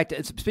 In fact,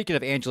 speaking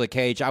of Angela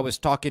Cage, I was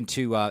talking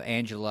to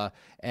Angela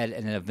at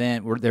an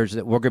event where we're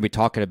going to be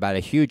talking about a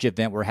huge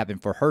event we're having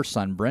for her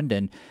son,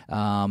 Brendan,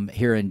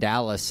 here in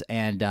Dallas.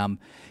 And,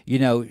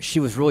 she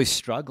was really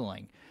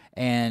struggling.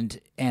 And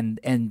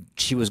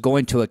she was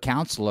going to a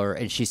counselor,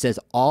 and she says,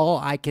 all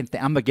I can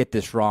I'm gonna get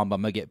this wrong, but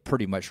I'm gonna get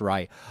pretty much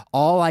right.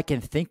 All I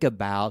can think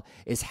about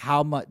is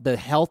how much the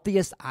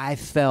healthiest I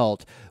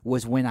felt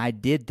was when I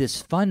did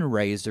this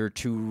fundraiser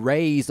to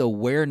raise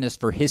awareness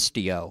for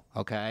Histio.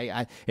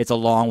 Okay, it's a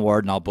long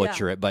word, and I'll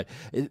butcher it, but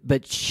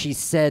she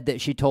said that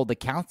she told the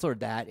counselor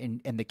that,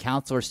 and the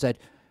counselor said,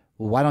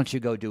 well, why don't you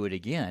go do it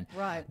again?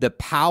 Right. The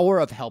power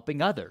of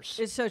helping others.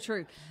 It's so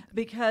true,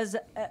 because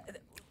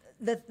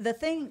the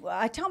thing,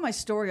 I tell my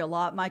story a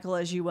lot, Michael,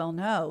 as you well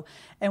know,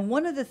 and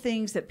one of the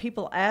things that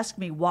people ask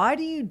me, why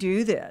do you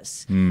do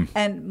this?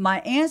 And my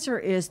answer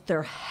is,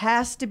 there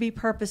has to be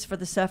purpose for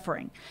the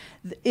suffering.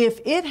 If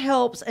it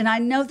helps, and I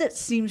know that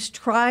seems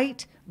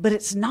trite, but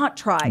it's not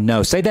trite.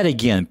 No, say that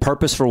again.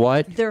 Purpose for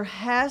what? There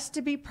has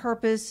to be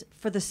purpose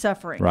for the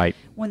suffering. Right.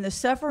 When the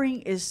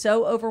suffering is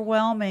so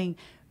overwhelming,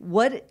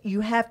 what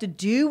you have to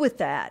do with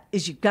that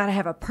is you've got to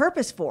have a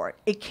purpose for it.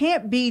 It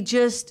can't be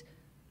just,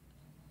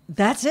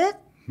 that's it.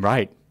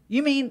 Right.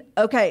 You mean,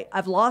 okay,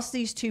 I've lost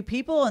these two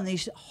people in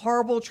these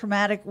horrible,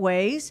 traumatic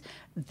ways.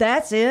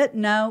 That's it?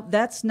 No,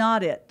 that's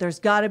not it. There's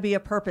got to be a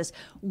purpose.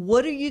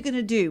 What are you going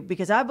to do?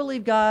 Because I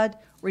believe God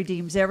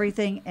redeems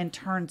everything and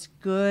turns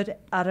good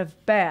out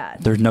of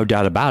bad. There's no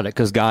doubt about it,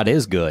 because God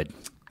is good.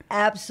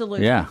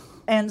 Absolutely. Yeah.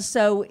 And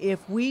so if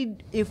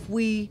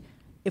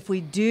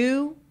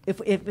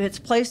it's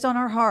placed on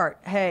our heart,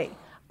 hey,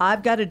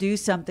 I've got to do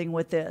something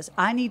with this.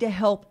 I need to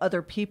help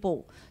other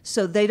people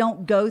so they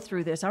don't go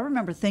through this. I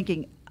remember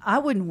thinking, I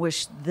wouldn't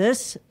wish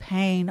this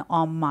pain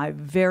on my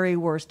very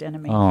worst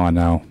enemy. Oh, I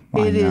know.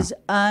 It is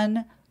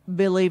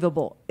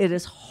unbelievable. It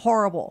is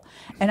horrible.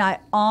 And I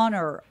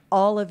honor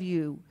all of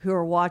you who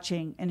are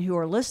watching and who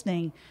are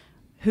listening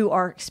who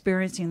are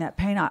experiencing that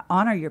pain. I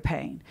honor your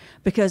pain,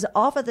 because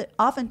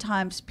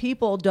oftentimes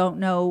people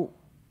don't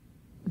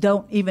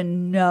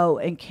even know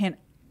and can't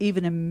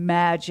even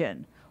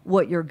imagine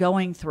what you're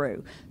going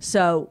through.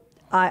 So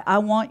I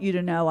want you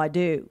to know I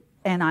do.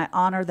 And I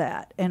honor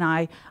that. And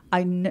I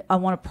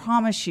want to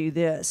promise you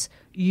this,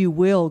 you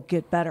will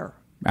get better.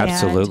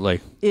 Absolutely.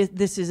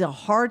 This is a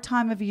hard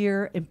time of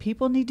year, and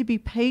people need to be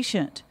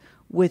patient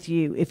with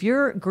you. If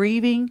you're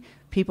grieving,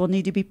 people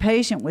need to be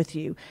patient with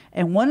you.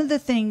 And one of the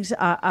things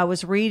I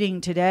was reading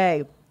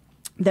today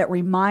that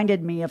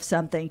reminded me of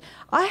something,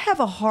 I have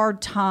a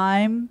hard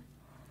time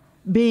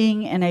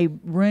being in a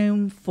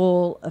room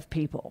full of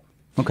people.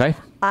 Okay.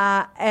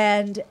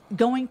 And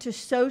going to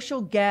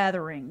social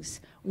gatherings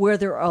where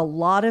there are a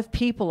lot of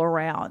people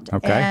around.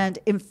 Okay. And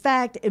in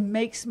fact, it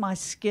makes my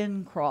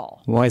skin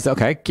crawl. Well,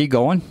 okay, keep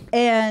going.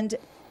 And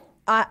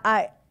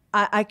I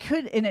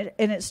could, and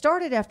it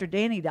started after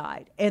Danny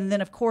died. And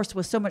then, of course,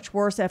 was so much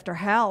worse after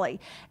Hallie.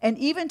 And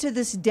even to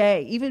this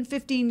day, even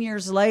 15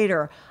 years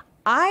later,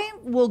 I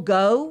will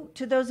go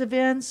to those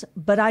events,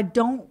 but I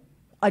don't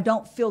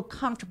feel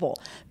comfortable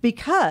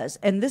because,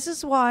 and this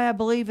is why I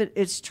believe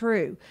it's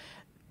true,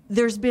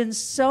 there's been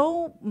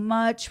so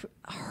much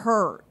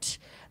hurt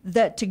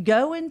that to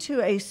go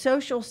into a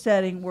social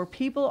setting where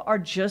people are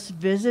just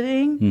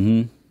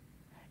visiting,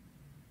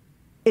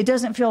 it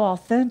doesn't feel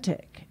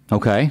authentic.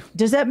 Okay.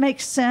 Does that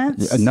make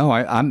sense? No,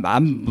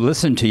 I'm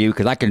listening to you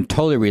because I can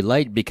totally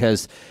relate,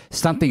 because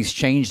something's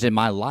changed in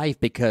my life,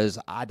 because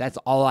that's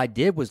all I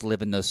did was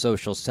live in those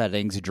social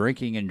settings,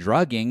 drinking and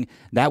drugging.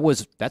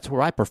 That's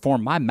where I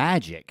performed my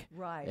magic.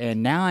 Right.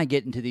 And now I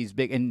get into these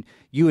big, and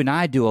you and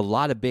I do a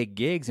lot of big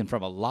gigs in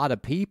front of a lot of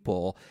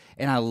people,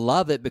 and I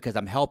love it because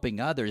I'm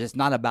helping others. It's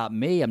not about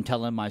me. I'm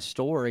telling my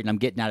story and I'm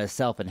getting out of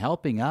self and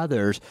helping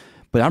others.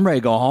 But I'm ready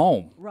to go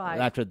home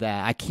after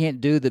that. I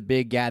can't do the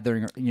big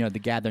gathering, the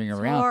gathering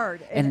around.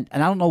 Hard. And I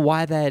don't know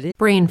why that is.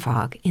 Brain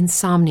fog,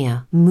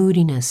 insomnia,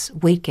 moodiness,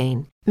 weight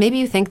gain. Maybe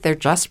you think they're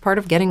just part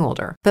of getting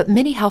older, but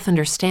MIDI Health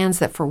understands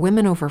that for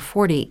women over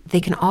 40,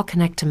 they can all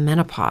connect to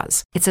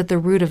menopause. It's at the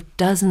root of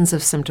dozens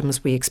of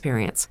symptoms we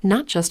experience,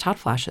 not just hot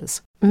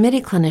flashes.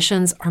 MIDI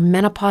clinicians are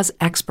menopause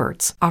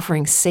experts,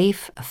 offering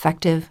safe,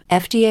 effective,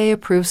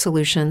 FDA-approved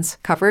solutions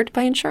covered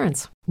by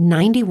insurance.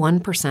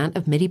 91%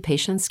 of MIDI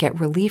patients get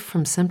relief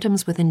from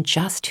symptoms within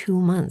just 2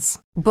 months.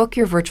 Book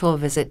your virtual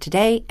visit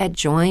today at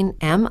joinmidi.com.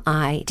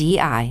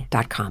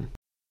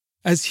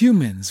 As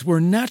humans, we're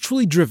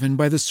naturally driven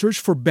by the search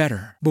for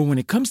better. But when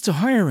it comes to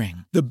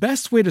hiring, the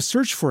best way to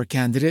search for a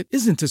candidate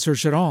isn't to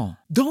search at all.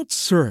 Don't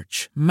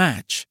search,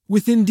 match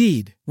with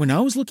Indeed. When I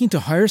was looking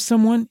to hire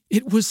someone,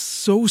 it was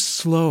so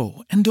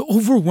slow and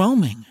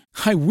overwhelming.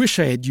 I wish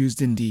I had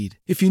used Indeed.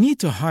 If you need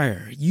to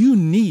hire, you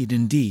need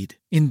Indeed.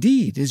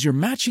 Indeed is your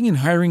matching and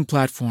hiring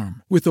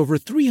platform with over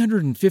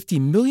 350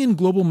 million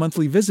global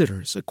monthly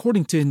visitors,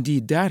 according to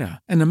Indeed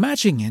data, and a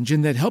matching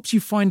engine that helps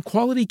you find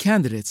quality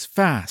candidates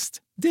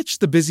fast. Ditch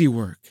the busy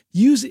work.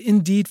 Use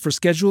Indeed for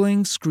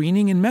scheduling,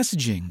 screening, and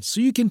messaging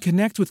so you can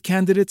connect with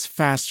candidates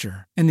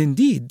faster. And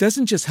Indeed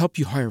doesn't just help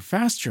you hire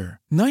faster.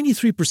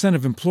 93%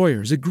 of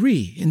employers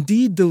agree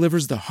Indeed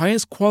delivers the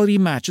highest quality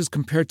matches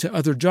compared to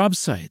other job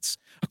sites,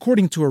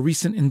 according to a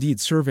recent Indeed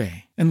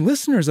survey. And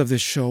listeners of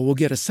this show will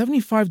get a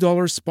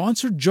 $75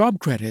 sponsored job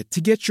credit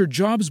to get your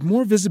jobs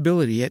more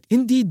visibility at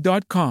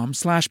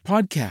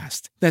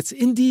Indeed.com/podcast. That's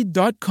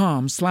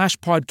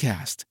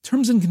Indeed.com/podcast.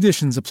 Terms and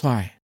conditions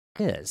apply.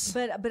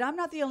 But I'm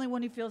not the only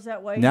one who feels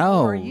that way.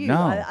 No, or you. no.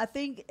 I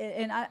think,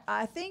 and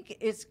I think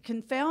it's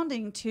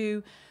confounding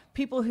to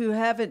people who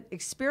haven't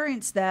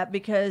experienced that,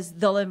 because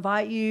they'll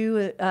invite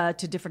you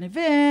to different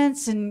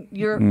events, and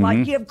you're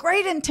like, you have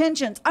great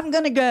intentions. I'm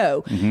going to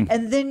go,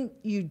 and then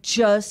you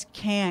just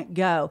can't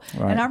go.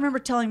 Right. And I remember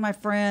telling my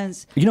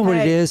friends, You know what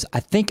hey, it is? I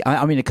think,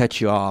 I mean to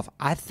cut you off.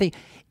 I think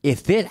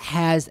if it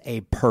has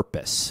a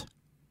purpose,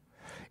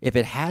 and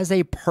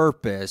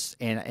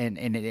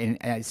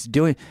it's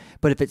doing,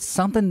 but if it's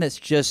something that's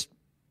just,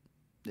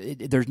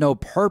 there's no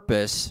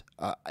purpose,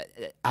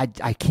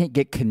 I can't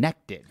get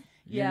connected.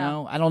 You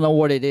know, I don't know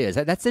what it is.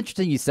 That's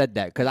interesting you said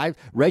that, because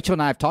Rachel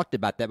and I have talked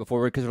about that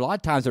before, because a lot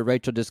of times that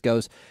Rachel just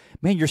goes,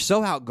 man, you're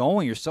so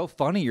outgoing, you're so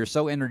funny, you're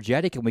so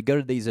energetic, and we go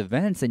to these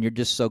events and you're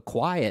just so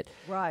quiet.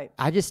 Right.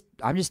 I'm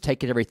just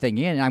taking everything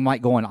in, and I'm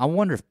like going, I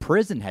wonder if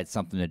prison had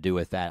something to do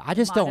with that. I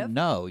just don't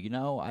know, you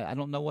know. I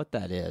don't know what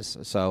that is.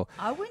 So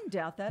I wouldn't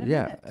doubt that.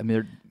 I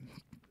mean,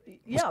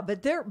 yeah,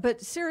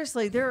 but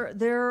seriously,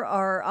 there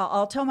are.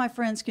 I'll tell my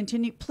friends,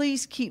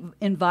 please keep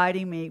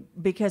inviting me,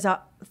 because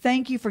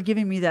thank you for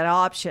giving me that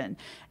option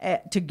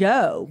to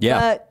go. Yeah.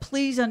 But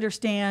please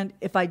understand,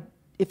 if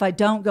I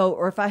don't go,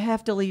 or if I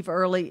have to leave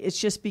early, it's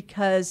just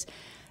because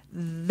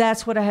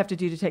that's what I have to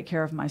do to take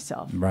care of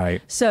myself.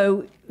 Right.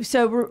 So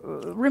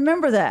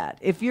remember that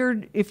if you're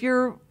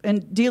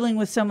dealing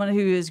with someone who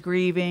is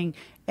grieving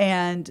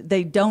and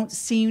they don't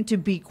seem to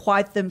be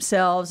quite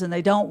themselves and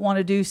they don't want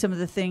to do some of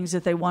the things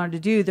that they wanted to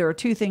do, there are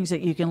two things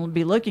that you can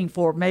be looking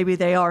for. Maybe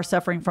they are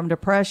suffering from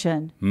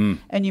depression,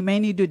 and you may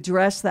need to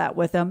address that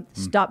with them.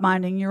 Stop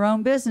minding your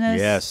own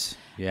business.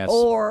 Yes.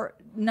 Or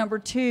number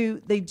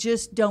two, they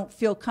just don't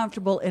feel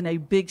comfortable in a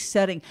big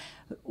setting.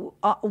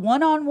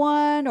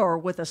 One-on-one or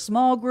with a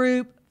small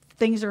group,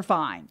 things are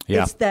fine.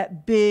 Yeah. It's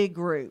that big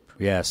group.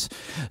 Yes.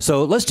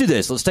 So let's do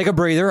this. Let's take a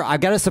breather. I've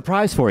got a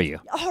surprise for you.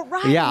 All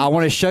right. Yeah, I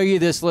want to show you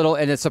this little,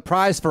 and it's a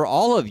surprise for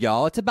all of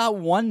y'all. It's about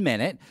 1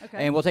 minute,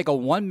 and we'll take a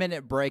 1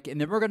 minute break,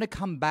 and then we're going to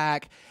come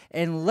back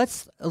and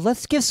let's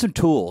give some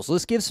tools.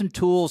 Let's give some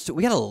tools.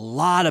 We got a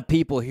lot of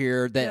people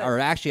here that are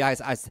actually, I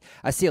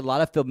see a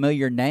lot of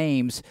familiar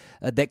names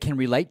that can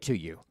relate to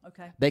you.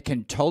 Okay. They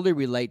can totally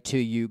relate to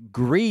you.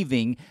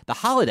 Grieving the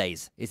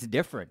holidays is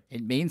different.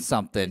 It means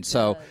something.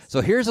 So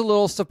here's a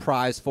little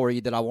surprise for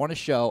you that I want to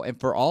show, and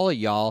for all of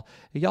y'all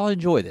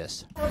enjoy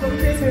this. How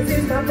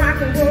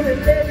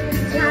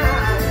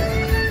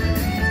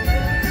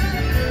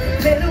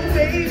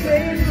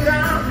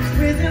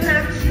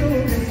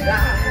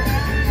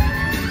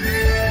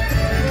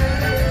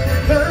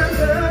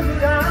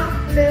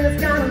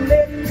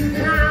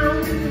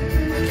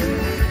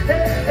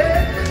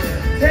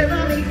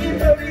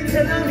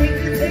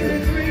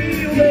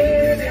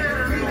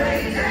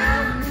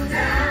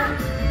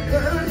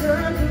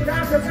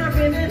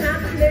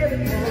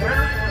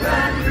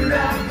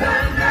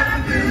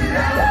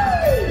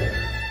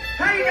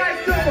you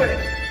guys doing?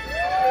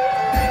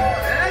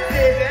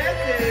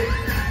 That's it.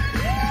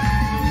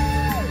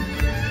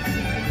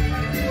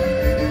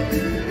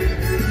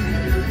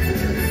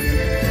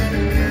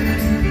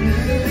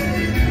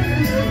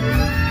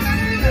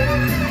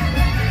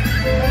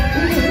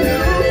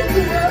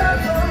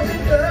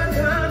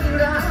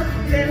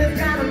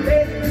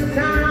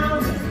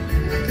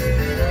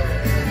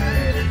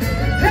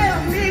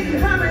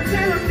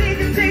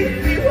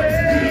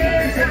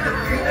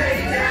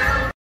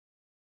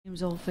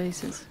 Old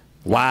faces.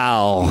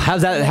 Wow.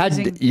 How's that?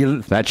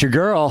 That's your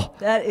girl.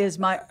 That is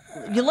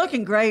you're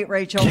looking great,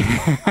 Rachel.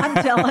 I'm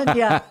telling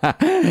you.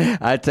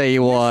 I tell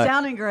you what. You're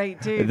sounding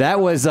great, too. That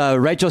was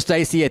Rachel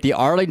Stacey at the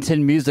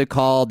Arlington Music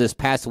Hall this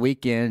past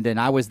weekend, and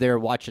I was there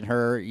watching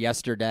her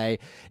yesterday.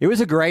 It was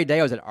a great day.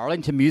 I was at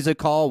Arlington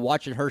Music Hall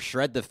watching her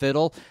shred the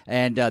fiddle,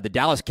 and the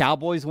Dallas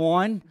Cowboys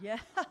won. Yeah.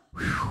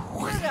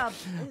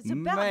 It's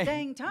about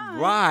dang time.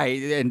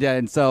 Right.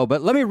 And so,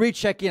 but let me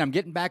recheck in. I'm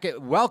getting back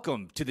at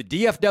welcome to the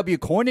DFW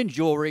Coin and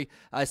Jewelry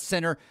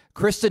Center,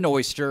 Kristen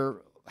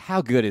Oyster.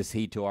 How good is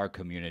he to our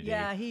community?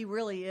 Yeah, he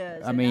really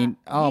is. I mean,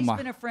 he's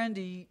been a friend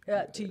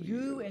to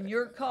you and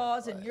your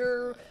cause and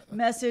your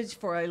message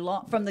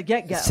from the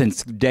get-go.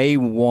 Since day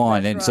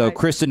one. That's and so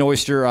Kristen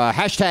Oyster,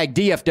 hashtag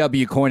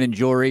DFW Coin and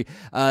Jewelry,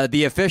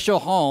 the official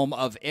home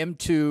of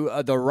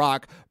M2 The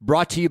Rock,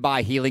 brought to you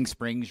by Healing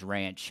Springs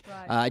Ranch.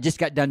 Right. I just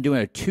got done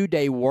doing a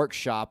 2-day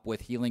workshop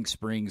with Healing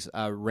Springs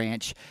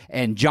Ranch,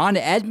 and John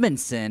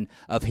Edmondson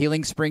of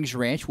Healing Springs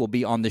Ranch will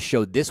be on the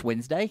show this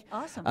Wednesday.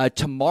 Awesome.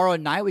 Tomorrow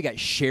night, we got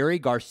Sherry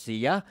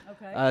Garcia.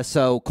 Okay.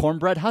 So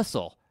Cornbread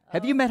Hustle.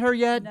 Have you met her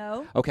yet?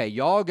 No. Okay,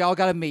 y'all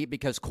got to meet,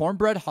 because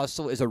Cornbread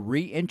Hustle is a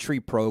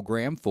re-entry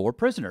program for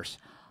prisoners.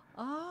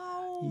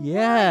 Oh,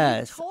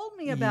 yes. You told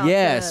me about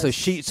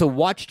this. So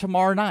watch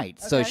tomorrow night.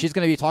 Okay. So she's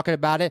going to be talking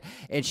about it,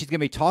 and she's going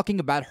to be talking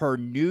about her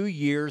New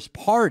Year's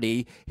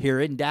party here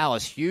in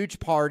Dallas. Huge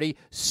party,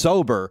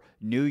 sober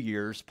New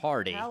Year's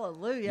party.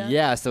 Hallelujah.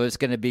 Yeah, so it's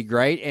going to be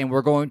great, and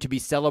we're going to be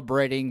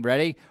celebrating,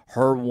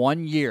 her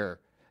 1 year.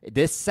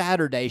 This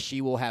Saturday,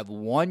 she will have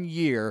 1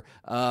 year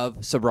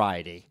of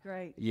sobriety.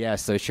 Great. Yeah,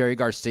 so Sherry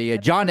Garcia,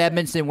 John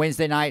Edmondson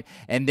Wednesday night,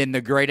 and then the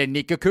great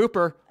Anika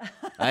Cooper.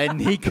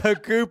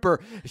 Anika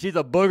Cooper. She's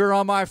a booger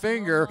on my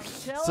finger.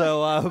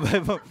 So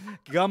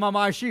gum on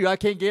my shoe. I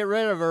can't get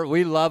rid of her.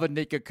 We love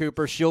Anika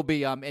Cooper. She'll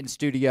be in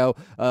studio,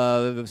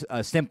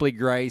 Simply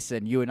Grace,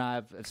 and you and I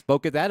have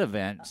spoke at that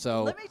event.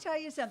 So let me tell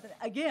you something.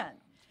 Again,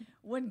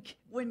 when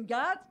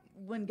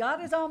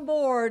God is on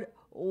board,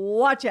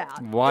 watch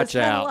out. Watch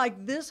it's out.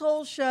 Like this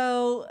whole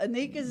show,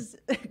 Anika's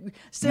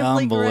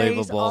Simply Grace,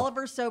 Unbelievable.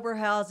 Oliver Sober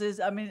Houses.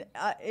 I mean,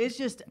 it's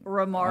just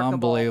remarkable.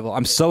 Unbelievable.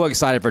 I'm so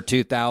excited for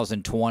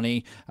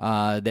 2020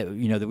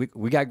 that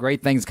we got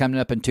great things coming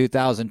up in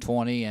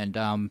 2020. And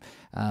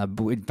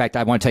in fact,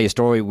 I want to tell you a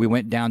story. We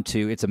went down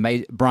to, it's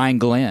amazing, Brian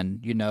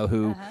Glenn,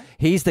 who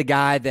he's the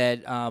guy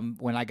that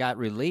when I got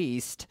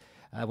released,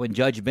 when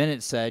Judge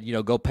Bennett said,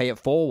 go pay it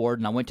forward,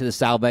 and I went to the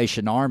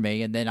Salvation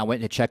Army, and then I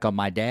went to check on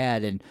my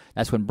dad, and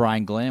that's when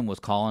Brian Glenn was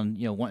calling,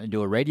 wanting to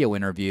do a radio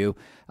interview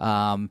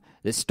that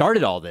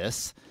started all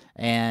this.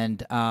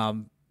 And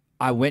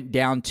I went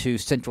down to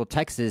Central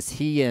Texas.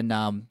 He and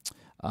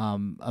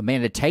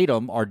Amanda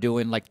Tatum are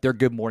doing like their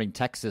Good Morning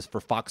Texas for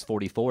Fox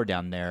 44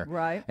 down there.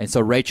 Right. And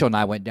so Rachel and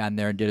I went down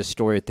there and did a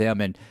story with them,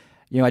 and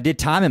I did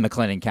time in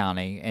McLennan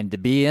County, and to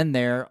be in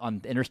there on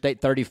Interstate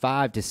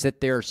 35, to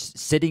sit there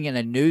sitting in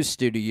a news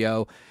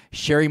studio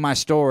sharing my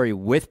story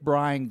with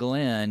Brian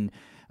Glenn,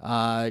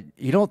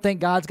 you don't think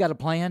God's got a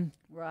plan?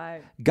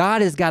 Right.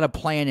 God has got a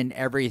plan in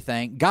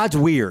everything. God's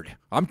weird.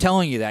 I'm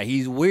telling you that.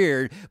 He's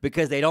weird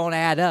because they don't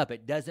add up.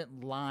 It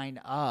doesn't line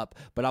up.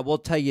 But I will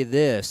tell you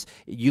this.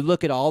 You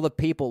look at all the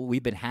people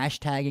we've been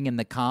hashtagging in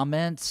the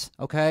comments,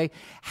 okay?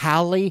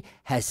 Hallie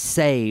has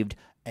saved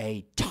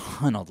a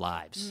ton of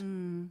lives,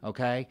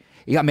 okay?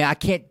 I mean, I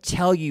can't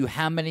tell you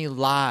how many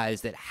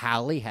lives that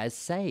Hallie has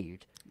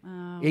saved.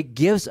 It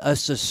gives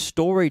us a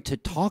story to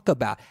talk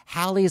about.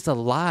 Hallie's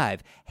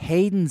alive.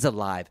 Hayden's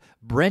alive.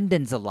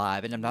 Brendan's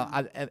alive. And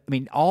I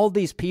mean, all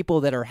these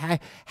people that are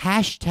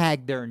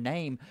hashtag their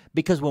name,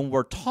 because when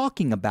we're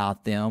talking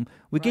about them,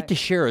 we get to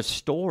share a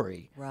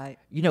story. Right.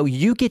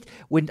 You get,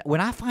 when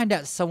I find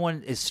out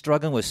someone is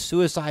struggling with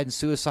suicide and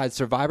suicide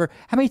survivor,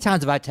 how many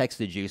times have I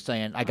texted you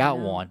saying, I got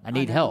one, I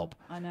need help.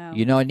 I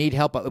know. I need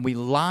help. And we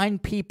line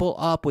people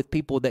up with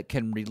people that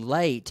can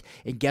relate.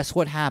 And guess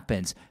what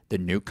happens? The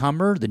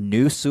newcomer, the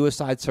new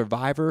suicide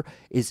survivor,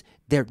 is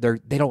they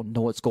don't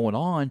know what's going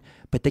on,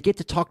 but they get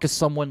to talk to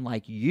someone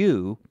like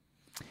you,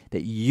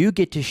 that you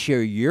get to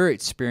share your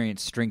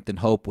experience, strength, and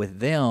hope with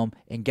them.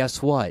 And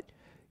guess what?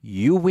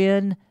 You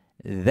win,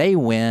 they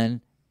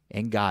win,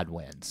 and God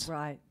wins.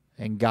 Right.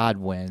 And God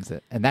wins.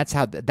 And that's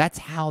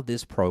how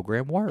this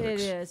program works. It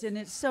is, and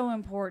it's so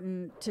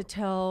important to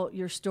tell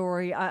your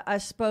story. I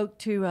spoke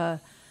to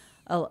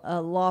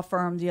a law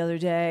firm the other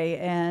day,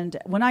 and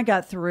when I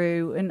got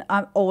through, and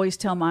I always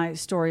tell my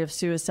story of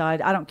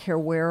suicide, I don't care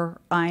where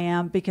I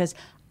am, because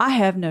I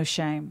have no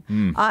shame.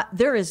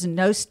 There is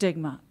no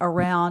stigma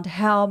around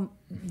how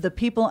the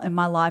people in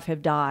my life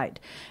have died.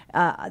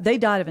 They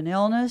died of an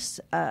illness,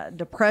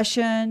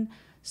 depression,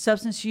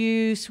 substance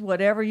use,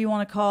 whatever you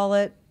want to call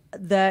it.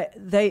 That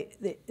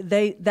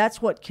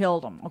that's what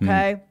killed them.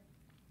 Okay.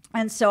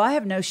 And so I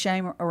have no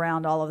shame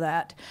around all of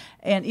that.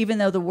 And even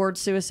though the word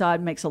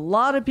suicide makes a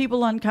lot of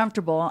people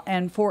uncomfortable,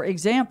 and for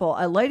example,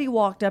 a lady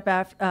walked up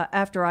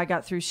after I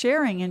got through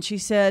sharing, and she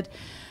said,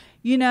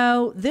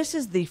 this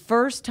is the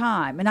first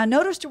time, and I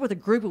noticed her with a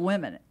group of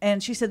women,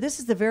 and she said, this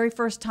is the very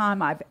first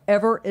time I've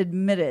ever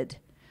admitted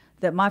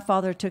that my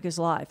father took his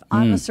life.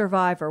 I'm a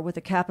survivor with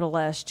a capital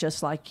S,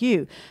 just like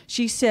you.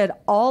 She said,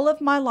 all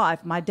of my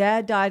life, my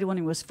dad died when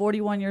he was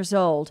 41 years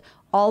old.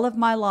 All of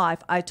my life,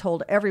 I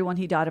told everyone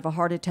he died of a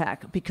heart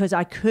attack, because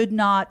I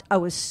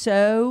was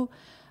so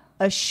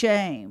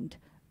ashamed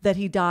that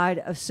he died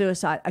of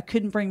suicide. I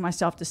couldn't bring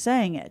myself to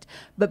saying it.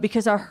 But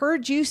because I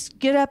heard you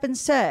get up and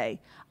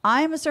say,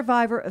 I am a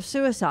survivor of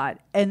suicide,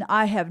 and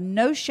I have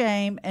no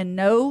shame and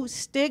no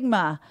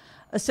stigma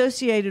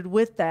associated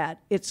with that.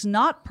 It's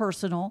not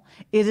personal.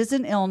 It is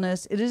an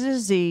illness. It is a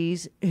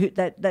disease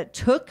that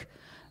took,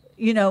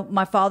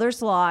 my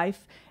father's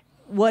life.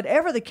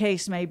 Whatever the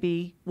case may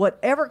be,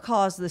 whatever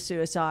caused the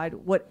suicide,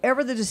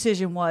 whatever the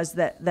decision was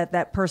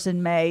that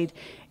person made,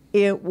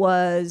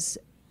 there's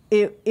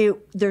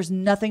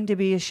nothing to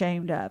be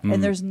ashamed of,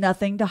 and there's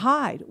nothing to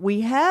hide.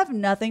 We have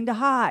nothing to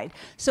hide.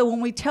 So when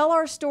we tell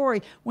our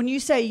story, when you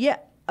say, yeah,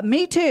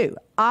 me too,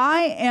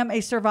 I am a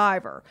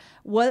survivor,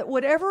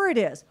 whatever it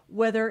is,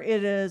 whether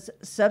it is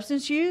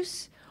substance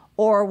use,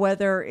 or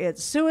whether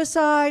it's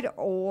suicide,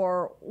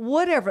 or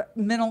whatever,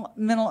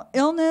 mental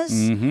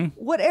illness,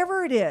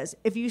 whatever it is.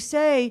 If you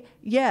say,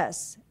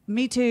 yes,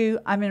 me too,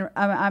 I'm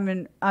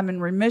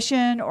in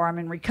remission, or I'm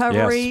in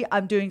recovery, yes,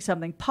 I'm doing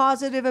something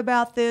positive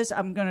about this,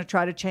 I'm going to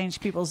try to change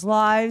people's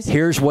lives.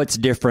 Here's what's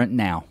different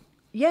now.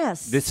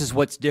 Yes. This is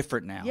what's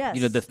different now. Yes.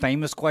 The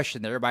famous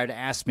question that everybody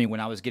asked me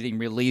when I was getting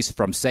released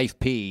from Safe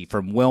P,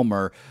 from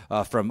Wilmer,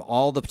 from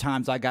all the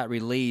times I got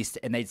released,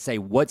 and they'd say,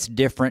 what's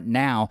different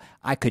now?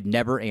 I could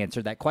never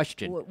answer that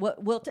question.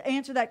 Well, to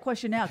answer that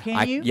question now,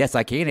 can you? Yes,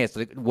 I can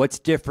answer it. What's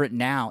different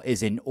now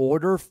is, in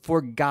order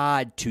for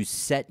God to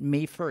set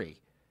me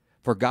free,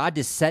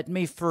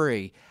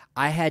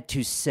 I had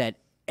to set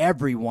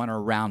everyone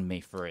around me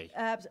free.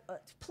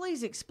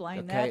 Please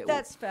explain that.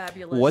 That's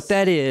fabulous. What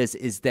that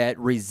is that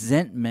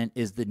resentment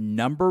is the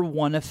number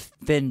one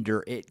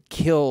offender. It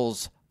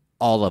kills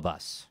all of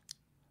us.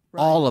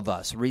 All of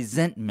us.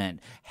 Resentment,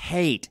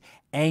 hate,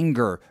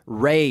 anger,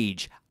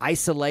 rage,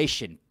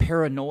 isolation,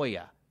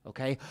 paranoia.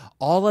 Okay?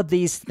 All of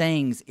these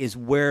things is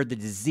where the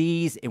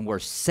disease and where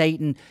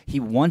Satan, he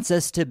wants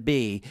us to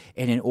be.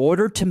 And in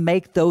order to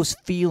make those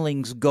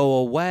feelings go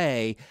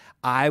away,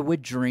 I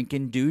would drink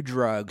and do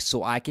drugs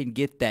so I can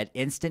get that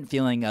instant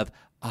feeling of,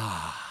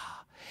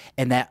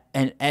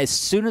 And as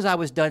soon as I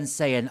was done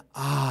saying,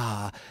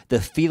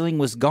 the feeling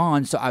was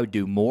gone. So I would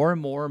do more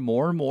and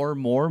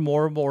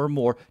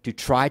more to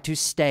try to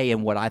stay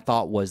in what I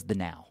thought was the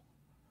now.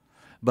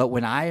 But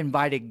when I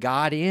invited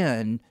God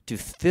in to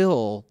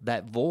fill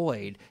that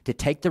void, to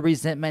take the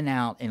resentment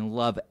out and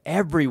love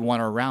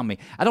everyone around me,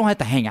 I don't have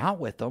to hang out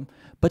with them,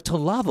 but to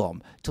love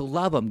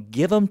them,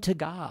 give them to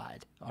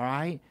God. All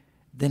right.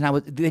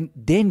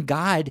 Then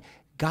God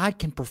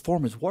can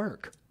perform His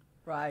work.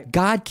 Right.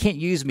 God can't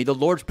use me. The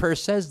Lord's Prayer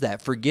says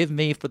that. Forgive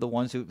me for the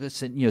ones who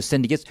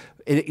sinned against.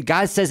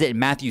 God says it in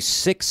Matthew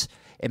 6.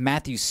 In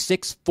Matthew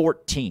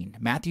 6:14.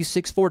 Matthew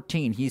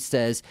 6:14. He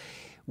says,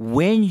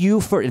 "When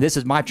you this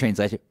is my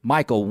translation,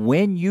 Michael.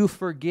 When you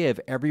forgive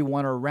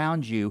everyone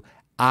around you,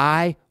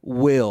 I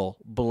will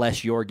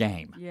bless your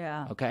game."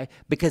 Yeah. Okay.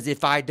 Because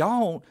if I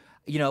don't,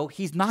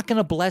 He's not going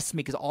to bless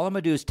me because all I'm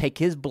going to do is take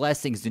His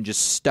blessings and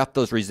just stuff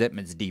those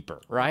resentments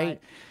deeper. Right.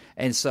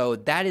 And so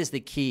that is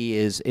the key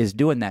is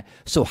doing that.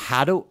 So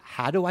how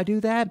do I do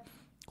that?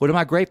 What am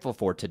I grateful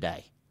for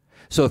today?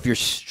 So if you're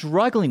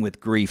struggling with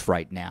grief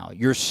right now,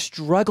 you're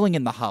struggling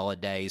in the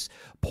holidays,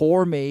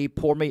 poor me,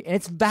 and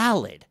it's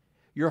valid.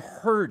 You're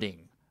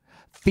hurting.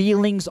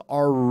 Feelings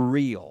are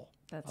real.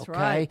 That's okay?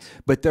 right.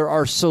 But there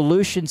are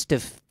solutions to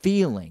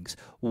feelings.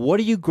 What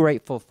are you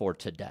grateful for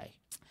today?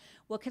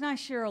 Well, can I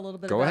share a little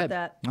bit Go about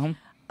ahead.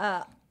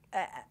 that?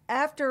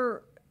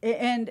 After...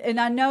 And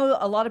I know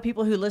a lot of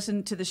people who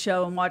listen to the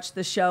show and watch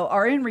the show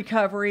are in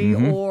recovery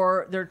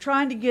or they're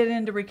trying to get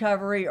into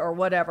recovery or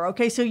whatever.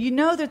 Okay, so you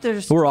know that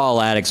there's... We're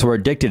all addicts. We're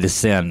addicted to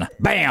sin.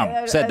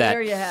 Bam! Said that.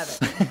 There you have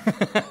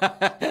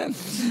it.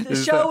 The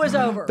show is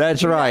over.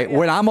 That's right. Yeah.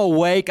 When I'm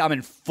awake, I'm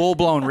in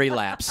full-blown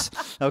relapse.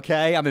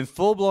 Okay? I'm in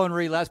full-blown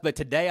relapse, but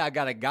today I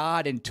got a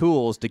God and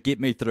tools to get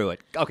me through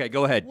it. Okay,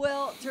 go ahead.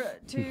 Well,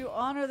 to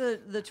honor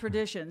the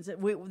traditions,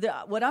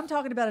 what I'm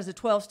talking about is a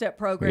 12-step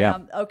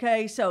program. Yeah.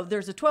 Okay, so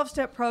there's a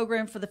 12-step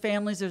program for the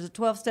families. There's a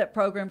 12-step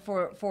program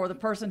for the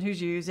person who's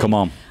using. Come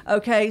on.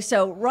 Okay,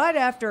 so right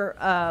after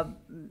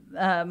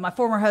my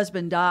former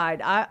husband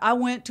died, I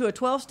went to a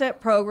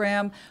 12-step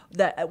program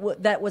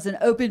that was an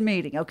open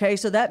meeting. Okay,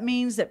 so that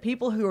means that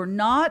people who are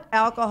not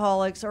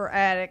alcoholics or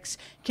addicts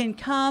can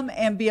come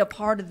and be a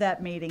part of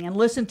that meeting and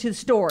listen to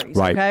stories.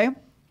 Right. Okay.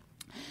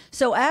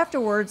 So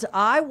afterwards,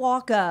 I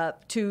walk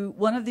up to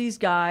one of these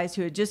guys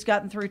who had just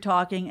gotten through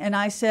talking, and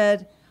I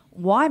said,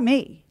 "Why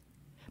me?"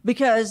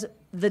 Because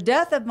the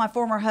death of my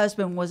former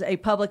husband was a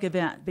public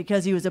event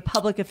because he was a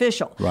public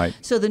official. Right.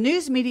 So the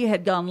news media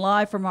had gone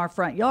live from our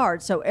front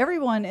yard. So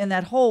everyone in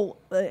that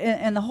whole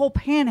in the whole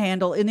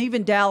panhandle, and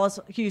even Dallas,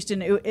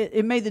 Houston,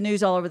 it made the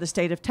news all over the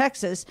state of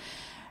Texas.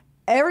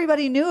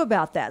 Everybody knew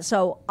about that.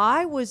 So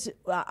I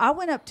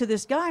went up to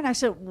this guy and I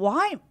said,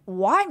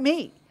 "Why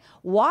me?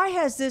 Why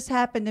has this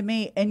happened to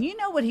me?" And you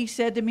know what he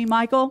said to me,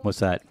 Michael? What's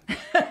that?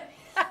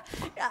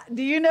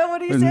 Do you know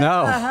what he said?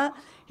 No. Uh-huh.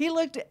 He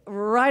looked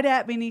right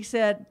at me and he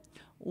said,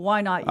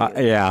 "Why not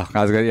you?" Yeah,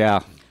 I was gonna.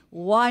 Yeah.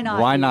 Why not?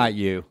 Why you? not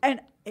you?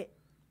 And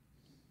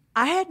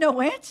I had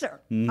no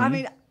answer. I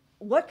mean,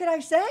 what could I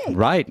say?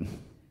 Right.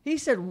 He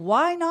said,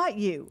 "Why not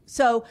you?"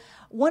 So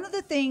one of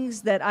the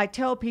things that I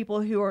tell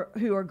people who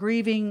are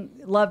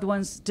grieving loved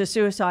ones to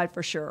suicide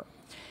for sure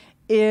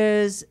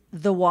is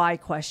the why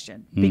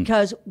question,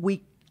 because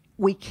we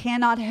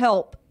cannot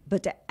help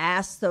but to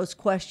ask those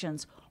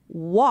questions.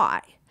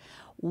 Why?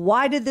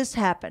 Why did this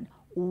happen?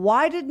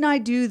 Why didn't I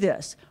do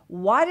this?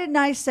 Why didn't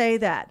I say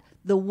that?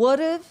 The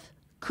would've,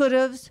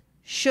 could've,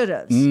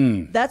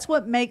 should've. That's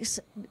what makes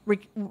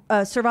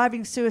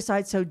surviving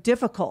suicide so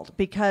difficult,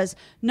 because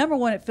number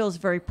one, it feels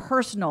very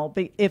personal.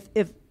 If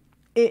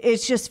it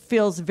just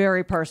feels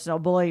very personal,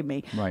 believe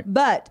me. Right.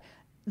 But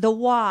the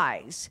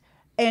whys,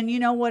 and you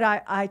know what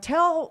I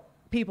tell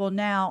people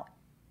now,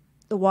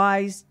 the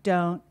whys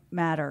don't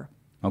matter.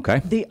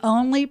 Okay. The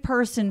only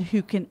person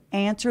who can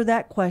answer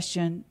that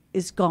question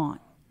is gone.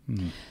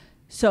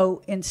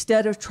 So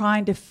instead of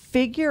trying to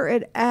figure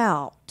it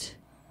out,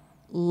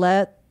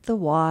 let the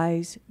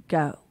whys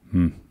go.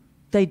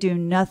 They do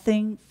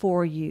nothing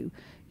for you.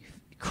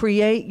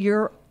 Create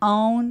your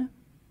own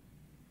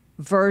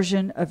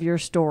version of your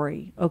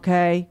story,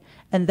 okay?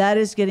 And that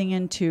is getting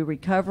into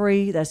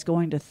recovery. That's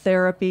going to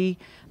therapy.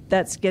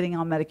 That's getting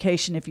on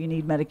medication if you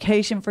need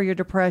medication for your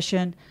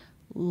depression.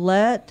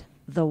 Let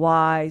the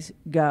whys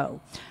go.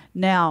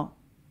 Now,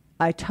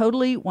 I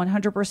totally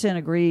 100%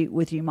 agree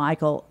with you,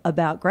 Michael,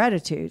 about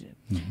gratitude.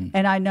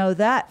 And I know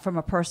that from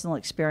a personal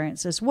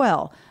experience as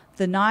well.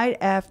 The night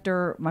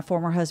after my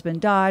former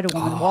husband died, a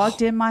woman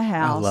walked in my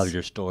house. I love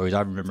your stories.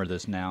 I remember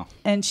this now.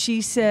 And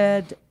she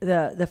said,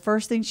 the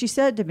first thing she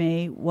said to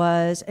me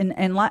was,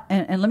 and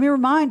let me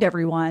remind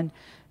everyone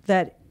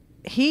that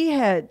he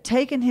had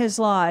taken his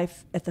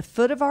life at the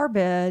foot of our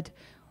bed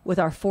with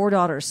our 4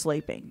 daughters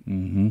sleeping.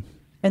 Mm-hmm.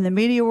 And the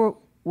media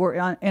were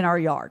in our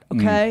yard,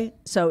 okay?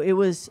 So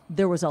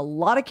there was a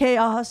lot of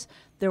chaos.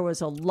 There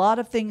was a lot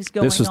of things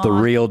going on. This was the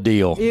real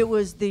deal. It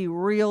was the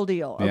real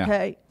deal, Yeah.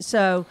 okay?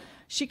 So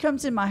she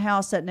comes in my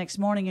house that next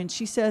morning and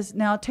she says,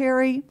 now,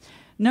 Terry,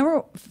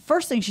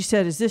 first thing she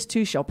said is, this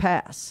too shall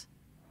pass.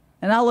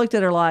 And I looked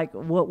at her like,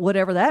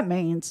 whatever that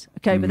means.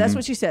 Okay, but that's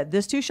what she said.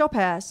 This too shall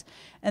pass.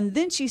 And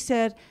then she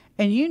said,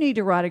 and you need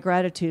to write a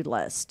gratitude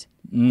list.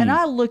 And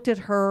I looked at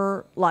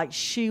her like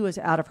she was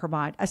out of her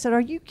mind. I said,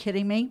 are you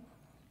kidding me?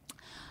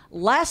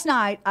 Last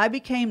night, I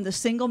became the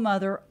single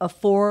mother of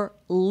 4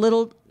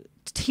 little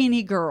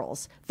teeny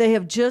girls. They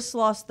have just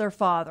lost their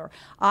father.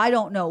 I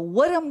don't know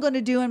what I'm going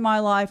to do in my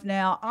life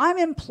now. I'm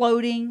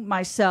imploding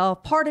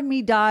myself. Part of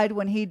me died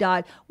when he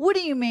died. What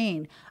do you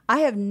mean? I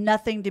have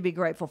nothing to be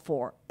grateful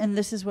for. And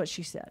this is what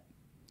she said.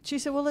 She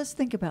said, well, let's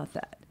think about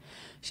that.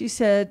 She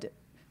said,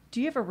 do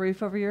you have a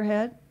roof over your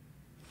head?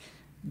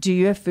 Do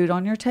you have food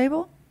on your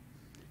table?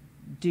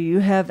 Do you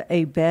have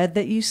a bed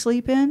that you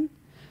sleep in?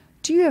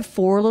 Do you have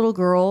 4 little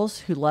girls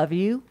who love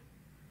you?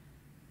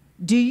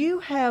 Do you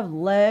have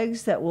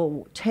legs that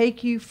will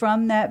take you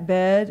from that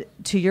bed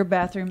to your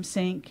bathroom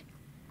sink?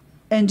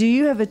 And do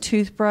you have a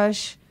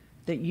toothbrush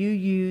that you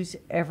use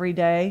every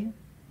day?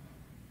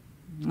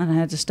 And I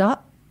had to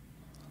stop.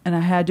 And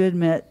I had to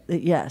admit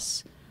that,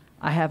 yes,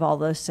 I have all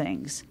those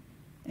things.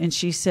 And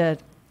she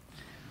said,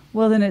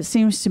 well, then it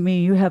seems to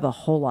me you have a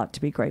whole lot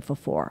to be grateful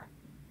for.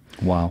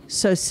 Wow.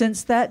 So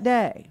since that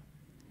day,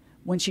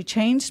 when she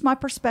changed my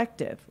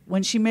perspective,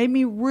 when she made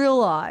me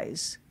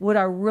realize what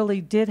I really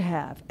did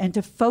have and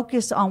to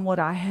focus on what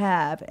I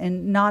have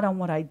and not on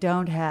what I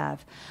don't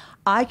have,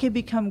 I could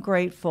become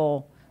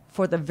grateful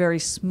for the very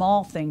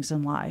small things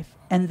in life.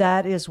 And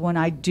that is when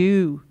I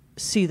do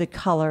see the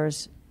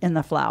colors in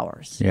the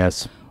flowers.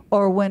 Yes.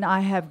 Or when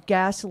I have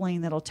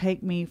gasoline that'll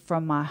take me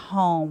from my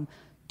home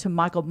to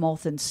Michael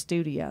Moulton's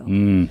studio.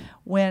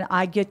 When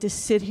I get to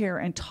sit here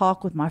and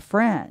talk with my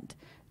friends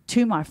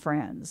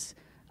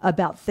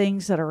about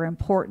things that are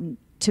important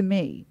to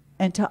me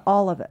and to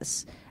all of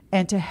us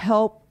and to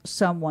help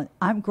someone.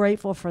 I'm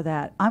grateful for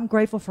that. I'm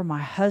grateful for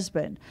my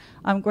husband.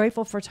 I'm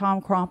grateful for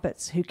Tom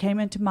Crumpets, who came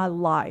into my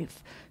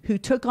life, who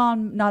took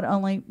on not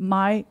only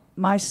my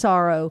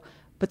sorrow,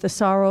 but the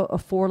sorrow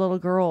of 4 little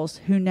girls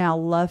who now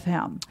love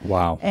him.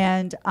 Wow.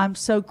 And I'm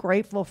so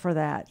grateful for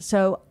that.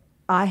 So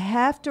I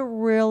have to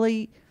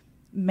really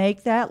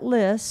make that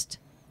list,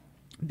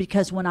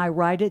 because when I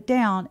write it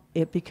down,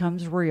 it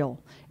becomes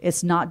real.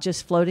 It's not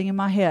just floating in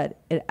my head.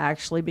 It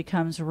actually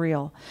becomes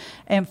real.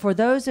 And for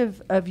those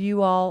of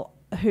you all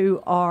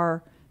who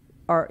are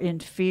in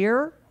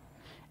fear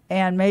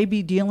and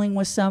maybe dealing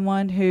with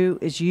someone who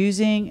is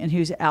using and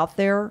who's out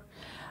there,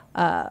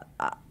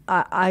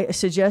 I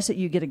suggest that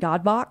you get a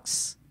God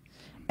box,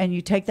 and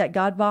you take that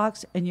God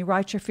box and you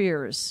write your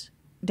fears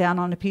down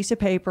on a piece of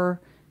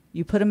paper.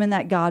 You put them in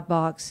that God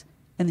box,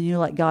 and then you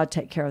let God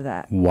take care of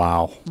that.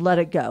 Wow. Let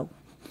it go.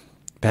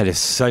 That is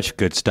such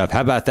good stuff. How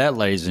about that,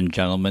 ladies and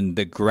gentlemen?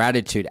 The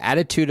gratitude,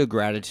 attitude of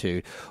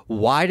gratitude.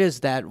 Why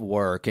does that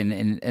work?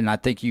 And I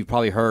think you've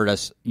probably heard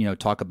us,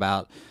 talk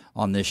about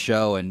on this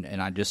show, and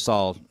I just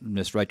saw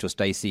Miss Rachel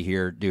Stacy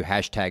here do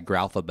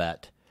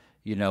 #Gralphabet.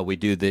 We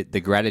do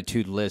the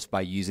gratitude list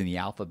by using the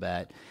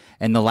alphabet.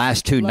 And the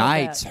last 2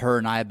 nights, her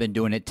and I have been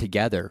doing it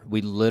together. We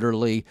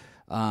literally,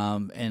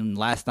 and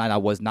last night I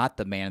was not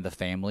the man of the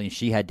family, and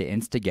she had to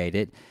instigate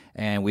it.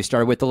 And we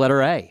started with the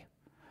letter A.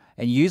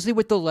 And usually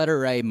with the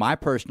letter A, my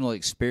personal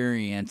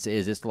experience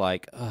is it's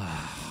like, all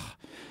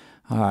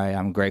right,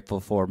 I'm grateful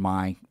for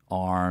my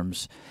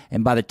arms.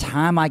 And by the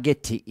time I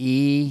get to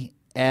E,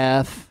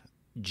 F,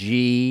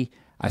 G,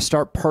 I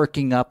start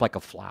perking up like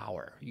a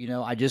flower.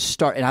 I just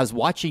start, and I was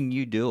watching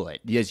you do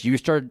it. As you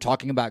started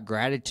talking about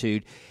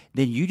gratitude,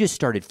 then you just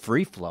started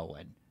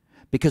free-flowing.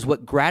 Because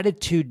what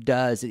gratitude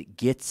does, it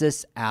gets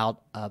us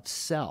out of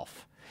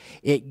self.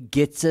 It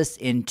gets us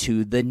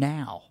into the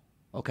now.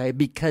 Okay,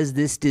 because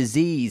this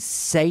disease,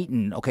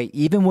 Satan, okay,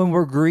 even when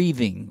we're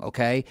grieving,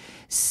 okay,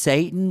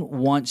 Satan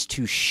wants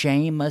to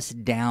shame us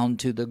down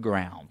to the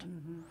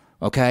ground.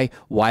 Okay,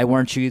 why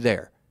weren't you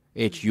there?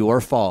 It's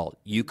your fault.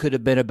 You could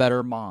have been a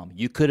better mom.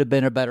 You could have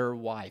been a better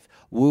wife.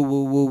 Woo,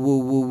 woo, woo, woo,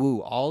 woo, woo.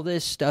 All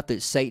this stuff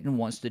that Satan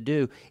wants to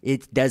do,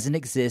 it doesn't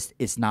exist.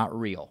 It's not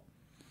real.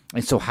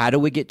 And so how do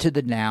we get to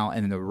the now?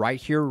 And the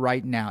right here,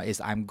 right now is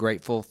I'm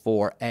grateful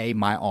for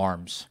my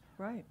arms.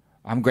 Right.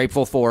 I'm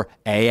grateful for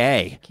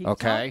AA, Keep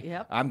okay? talking,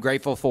 yep. I'm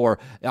grateful for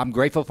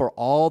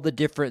all the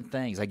different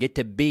things. I get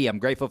to be. I'm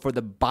grateful for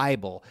the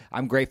Bible.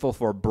 I'm grateful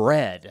for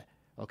bread.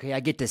 Okay, I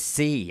get to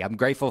see. I'm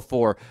grateful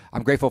for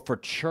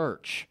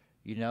church.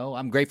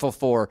 I'm grateful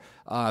for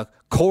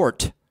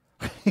court.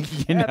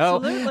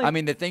 Absolutely. I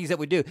mean, the things that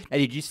we do. Now,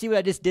 did you see what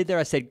I just did there?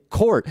 I said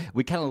court.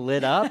 We kind of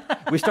lit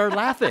up. We started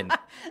laughing.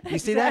 You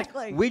see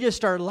Exactly. that? We just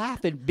started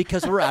laughing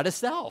because we're out of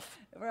self.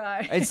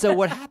 Right. And so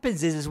what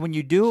happens is when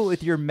you do it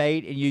with your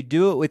mate and you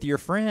do it with your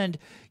friend,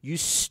 you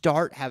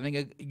start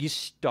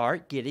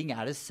getting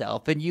out of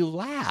self and you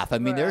laugh. I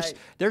mean,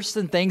 there's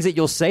some things that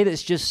you'll say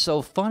that's just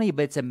so funny,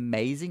 but it's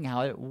amazing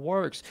how it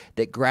works,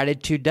 that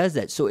gratitude does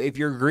that. So if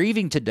you're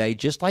grieving today,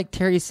 just like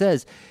Terry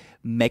says,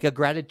 make a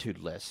gratitude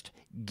list.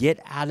 Get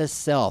out of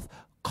self.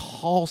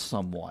 Call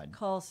someone.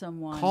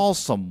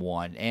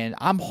 And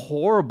I'm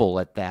horrible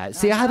at that.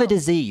 See, I have a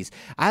disease.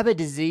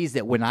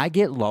 That when I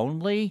get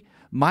lonely,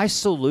 my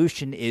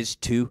solution is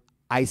to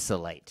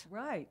isolate.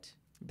 Right.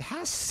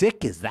 How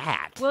sick is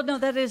that? Well, no,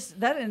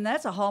 and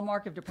that's a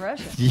hallmark of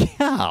depression.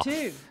 Yeah.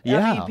 Too. Yeah.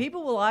 I mean,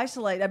 people will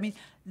isolate. I mean,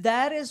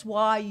 that is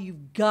why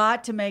you've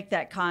got to make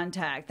that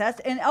contact.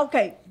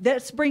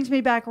 That brings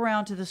me back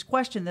around to this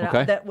question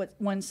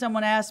when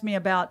someone asked me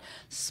about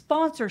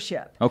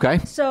sponsorship. Okay.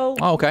 So,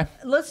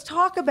 let's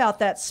talk about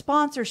that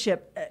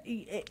sponsorship,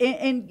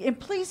 and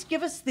please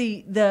give us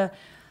the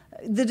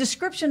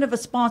description of a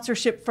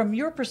sponsorship from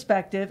your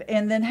perspective,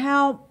 and then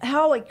how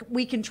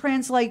we can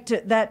translate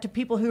that to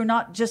people who are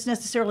not just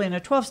necessarily in a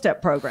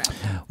 12-step program.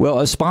 Well,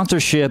 a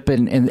sponsorship,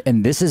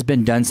 and this has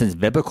been done since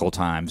biblical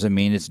times. I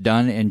mean, it's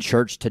done in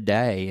church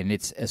today, and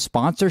a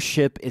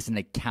sponsorship is an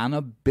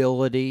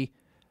accountability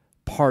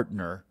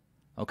partner.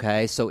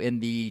 Okay, so in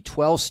the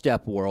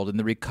 12-step world, in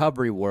the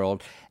recovery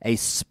world, a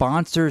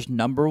sponsor's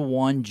number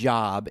one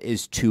job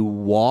is to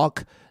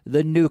walk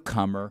the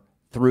newcomer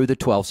through the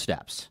 12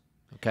 steps.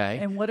 Okay.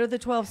 And what are the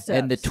 12 steps?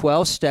 And the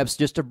 12 steps,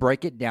 just to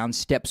break it down,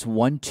 steps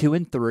 1, 2,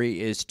 and 3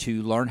 is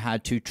to learn how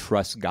to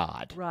trust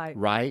God. Right.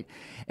 Right?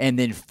 And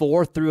then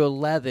 4 through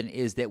 11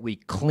 is that we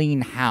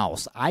clean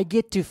house. I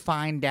get to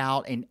find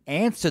out and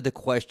answer the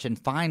question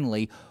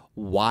finally,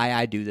 why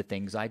I do the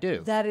things I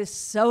do. That is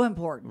so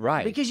important.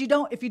 Right. Because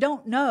if you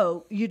don't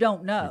know, you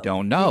don't know. You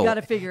don't know. You got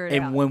to figure it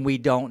out. And when we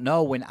don't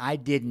know, when I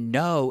didn't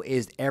know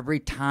is every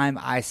time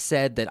I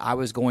said that I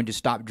was going to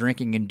stop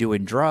drinking and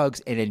doing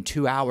drugs, and in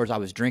 2 hours I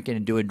was drinking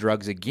and doing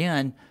drugs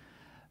again,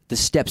 the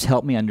steps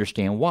help me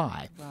understand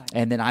why. Right.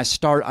 And then I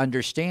start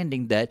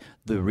understanding that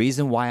the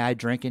reason why I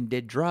drank and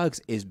did drugs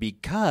is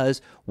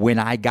because when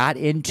I got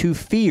into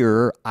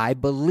fear, I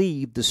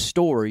believed the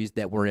stories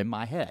that were in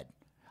my head.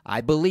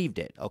 I believed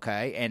it,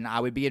 okay? And I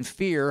would be in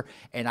fear,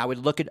 and I would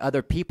look at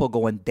other people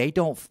going, they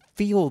don't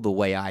feel the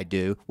way I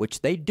do,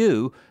 which they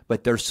do,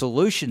 but their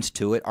solutions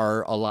to it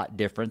are a lot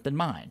different than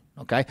mine,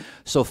 okay?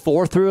 So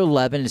 4 through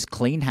 11 is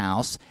clean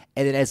house,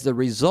 and then as the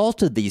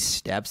result of these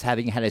steps,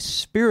 having had a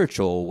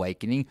spiritual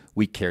awakening,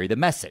 we carry the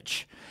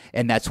message.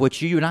 And that's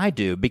what you and I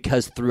do,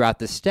 because throughout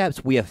the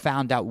steps, we have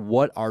found out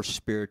what our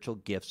spiritual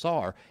gifts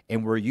are,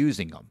 and we're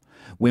using them.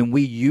 When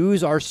we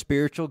use our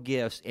spiritual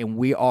gifts and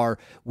we are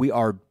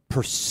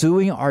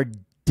pursuing our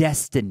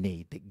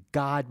destiny that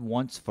God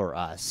wants for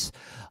us,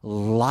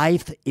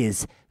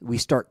 we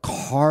start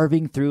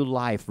carving through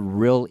life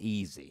real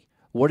easy.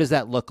 What does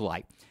that look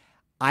like?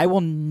 I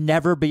will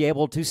never be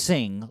able to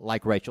sing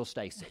like Rachel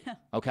Stacey,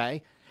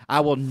 okay?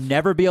 I will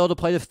never be able to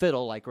play the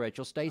fiddle like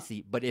Rachel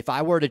Stacey, but if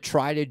I were to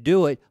try to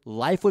do it,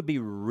 life would be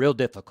real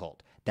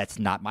difficult. That's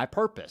not my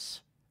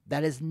purpose.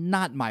 That is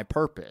not my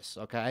purpose,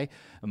 okay?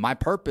 My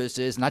purpose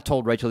is, and I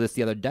told Rachel this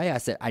the other day, I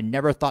said, I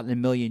never thought in a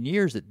million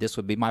years that this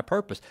would be my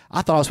purpose.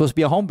 I thought I was supposed to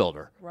be a home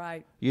builder.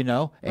 Right. You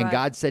know? And right.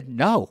 God said,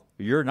 no,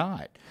 you're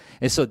not.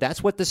 And so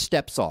that's what the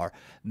steps are.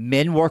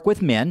 Men work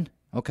with men,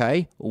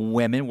 okay?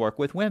 Women work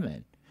with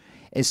women.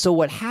 And so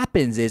what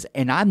happens is,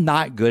 and I'm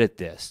not good at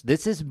this.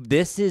 This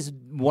is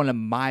one of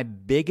my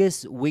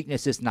biggest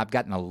weaknesses, and I've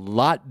gotten a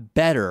lot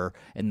better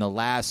in the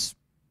last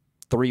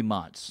 3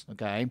 months,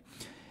 okay?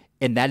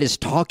 And that is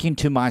talking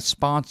to my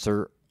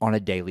sponsor on a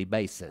daily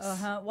basis.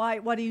 Why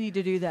do you need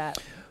to do that?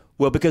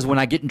 Well, because when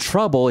I get in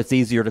trouble, it's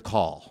easier to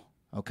call,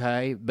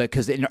 okay?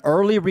 Because in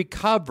early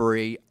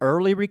recovery,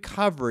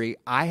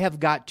 I have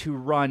got to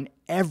run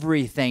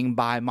everything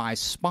by my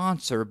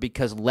sponsor,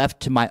 because left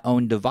to my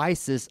own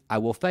devices, I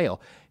will fail.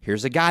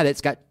 Here's a guy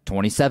that's got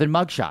 27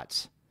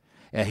 mugshots.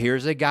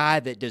 Here's a guy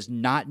that does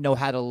not know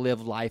how to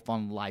live life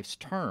on life's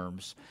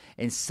terms.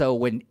 And so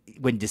when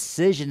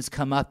decisions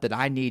come up that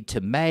I need to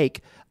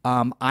make,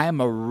 I am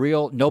a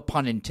real, no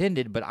pun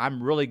intended, but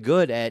I'm really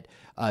good at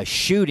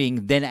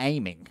shooting, then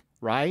aiming,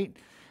 right?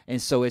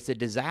 And so it's a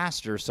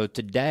disaster. So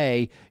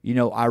today,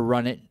 I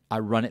run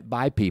it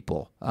by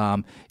people.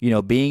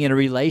 Being in a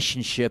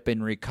relationship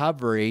in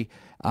recovery,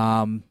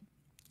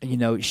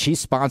 she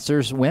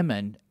sponsors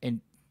women,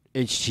 and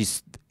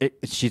she's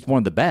one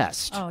of the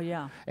best. Oh,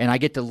 yeah. And I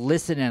get to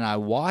listen and I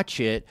watch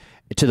it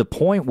to the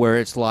point where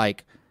it's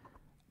like,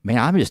 man,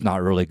 I'm just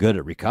not really good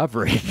at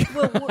recovery.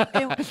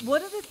 And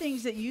one of the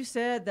things that you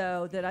said,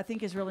 though, that I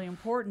think is really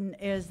important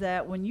is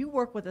that when you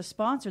work with a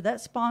sponsor,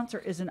 that sponsor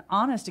is an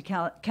honest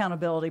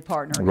accountability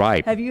partner.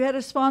 Right. Have you had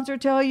a sponsor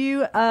tell you,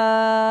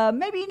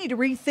 maybe you need to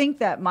rethink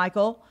that,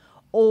 Michael?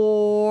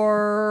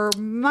 Or,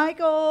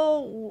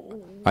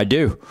 Michael? I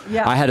do.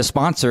 Yeah. I had a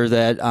sponsor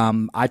that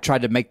I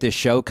tried to make this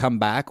show come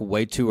back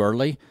way too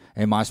early,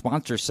 and my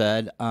sponsor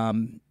said,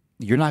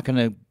 you're not going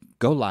to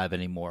go live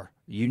anymore.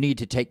 You need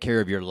to take care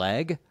of your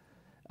leg.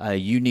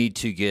 You need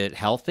to get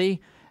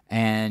healthy,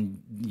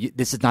 and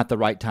this is not the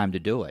right time to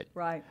do it.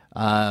 Right.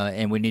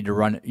 And we need to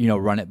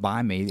run it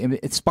by me.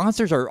 And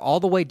sponsors are all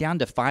the way down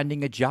to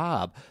finding a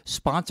job.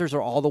 Sponsors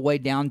are all the way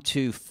down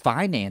to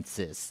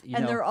finances.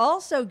 And they're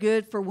also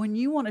good for when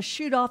you want to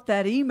shoot off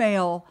that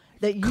email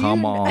that you...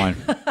 Come on.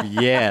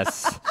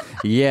 Yes.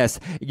 Yes.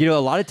 A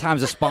lot of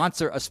times a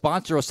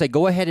sponsor will say,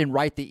 go ahead and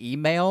write the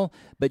email,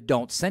 but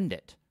don't send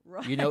it.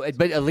 Right.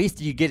 But at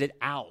least you get it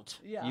out.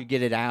 Yeah. You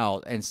get it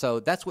out. And so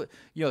that's what,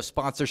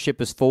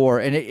 sponsorship is for.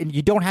 And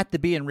you don't have to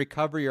be in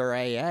recovery or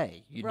AA,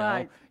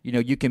 Right.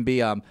 You can be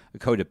a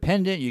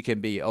codependent, you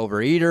can be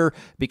overeater,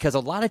 because a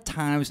lot of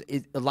times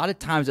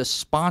a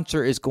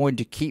sponsor is going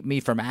to keep me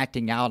from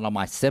acting out on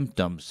my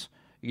symptoms,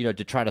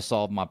 to try to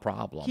solve my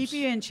problems. Keep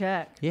you in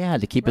check. Yeah,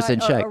 to keep us in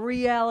check. A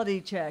reality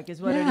check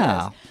is what it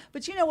Yeah. is.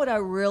 But you know what I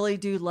really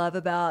do love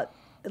about,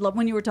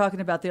 when you were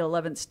talking about the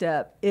 11th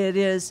step, it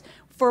is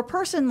for a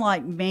person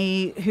like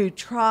me who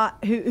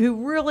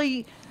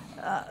really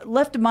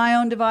left to my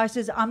own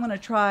devices, I'm going to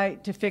try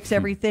to fix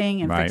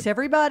everything and Right. fix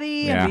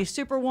everybody Yeah. and be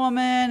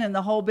Superwoman and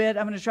the whole bit.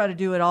 I'm going to try to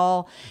do it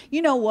all.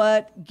 You know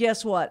what?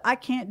 Guess what? I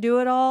can't do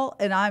it all,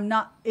 and I'm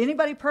not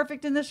anybody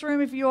perfect in this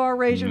room. If you are,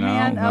 raise your No,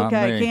 hand. not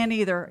Okay, me. can't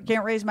either.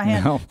 Can't raise my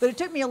hand. No. But it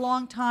took me a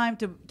long time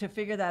to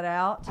figure that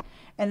out,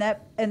 and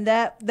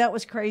that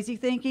was crazy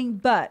thinking,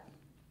 but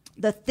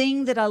the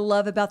thing that I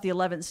love about the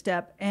 11th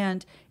step,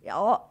 and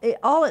all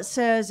it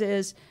says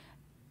is,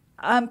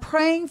 I'm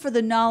praying for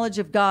the knowledge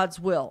of God's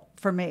will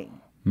for me,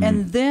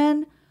 and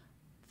then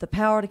the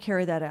power to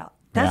carry that out.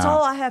 That's Yeah.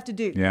 all I have to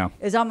do. Yeah.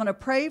 Is I'm going to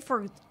pray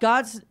for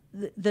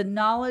the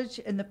knowledge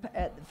and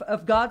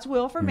of God's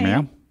will for me,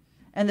 Yeah.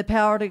 and the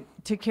power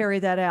to carry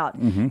that out.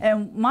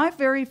 And my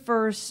very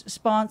first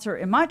sponsor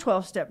in my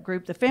 12-step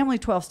group, the family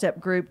 12-step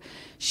group,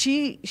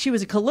 she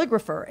was a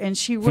calligrapher, and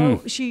she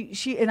wrote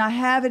she and I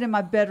have it in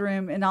my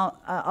bedroom, and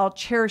I'll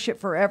cherish it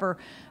forever.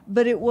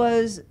 But it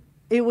was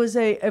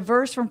a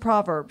verse from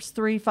Proverbs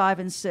 3, 5,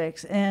 and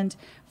 6, and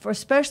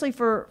especially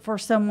for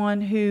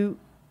someone who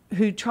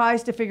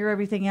tries to figure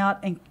everything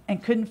out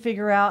and couldn't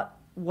figure out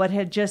what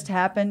had just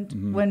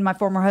happened when my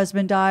former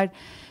husband died.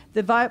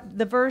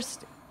 The verse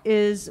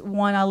is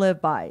one I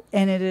live by,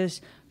 and it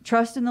is,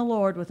 trust in the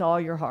Lord with all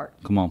your heart.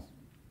 Come on.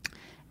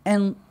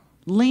 And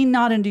lean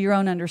not into your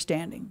own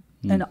understanding.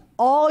 In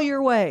all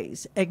your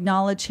ways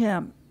acknowledge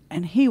him,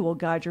 and he will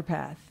guide your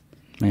path.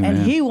 Amen.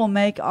 And he will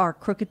make our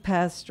crooked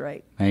path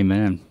straight.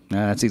 Amen.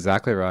 That's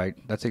exactly right.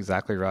 That's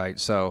exactly right.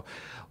 So,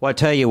 well, I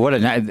tell you what,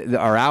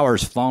 our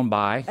hour's flown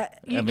by.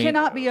 You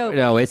cannot be over.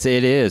 No, it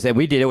is, and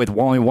we did it with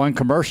only one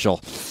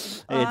commercial.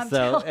 I'm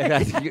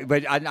telling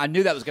But I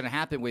knew that was going to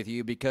happen with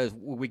you, because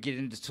we get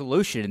into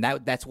solution,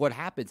 and that's what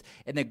happens.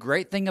 And the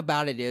great thing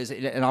about it is,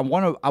 and I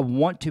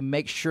want to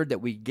make sure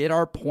that we get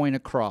our point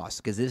across,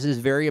 because this is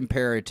very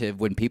imperative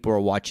when people are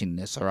watching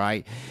this. All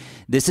right,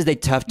 this is a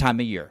tough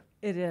time of year.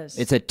 It is.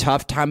 It's a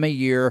tough time of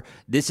year.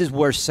 This is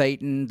where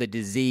Satan, the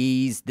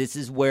disease, this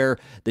is where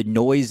the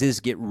noises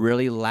get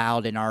really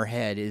loud in our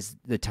head, is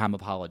the time of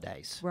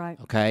holidays. Right.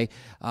 Okay?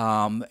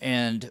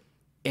 And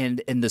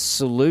the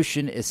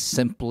solution is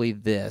simply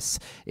this,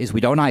 is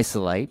we don't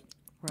isolate.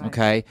 Right.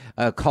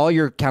 Okay? Call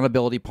your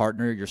accountability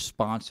partner, your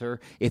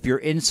sponsor. If you're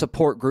in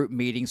support group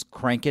meetings,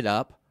 crank it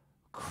up.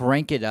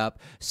 Crank it up.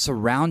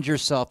 Surround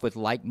yourself with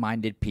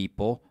like-minded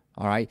people.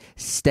 All right?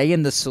 Stay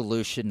in the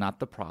solution, not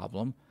the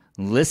problem.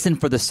 Listen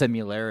for the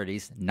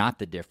similarities, not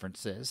the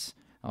differences.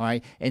 All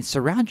right, and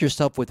surround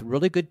yourself with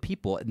really good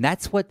people, and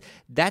that's what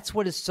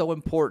is so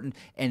important.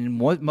 And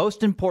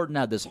most important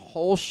out of this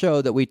whole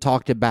show that we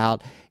talked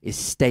about is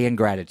stay in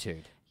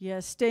gratitude.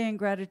 Yes, stay in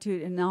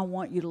gratitude, and I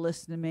want you to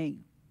listen to me.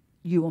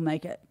 You will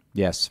make it.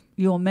 Yes,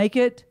 You will make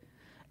it,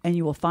 and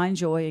you will find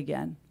joy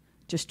again.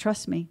 Just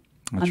trust me.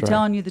 That's I'm right.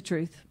 telling you the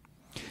truth.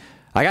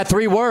 I got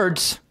 3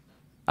 words.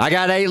 I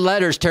got 8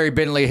 letters, Terry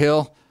Bentley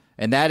Hill.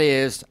 And that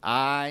is,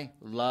 I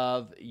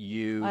love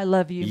you. I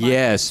love you, Michael.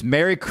 Yes.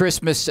 Merry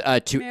Christmas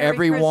to Merry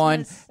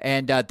everyone. Christmas.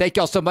 And thank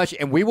y'all so much.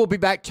 And we will be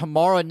back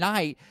tomorrow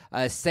night,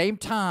 same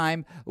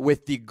time,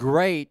 with the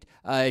great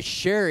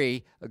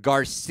Sherry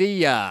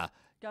Garcia.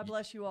 God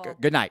bless you all.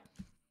 Good night.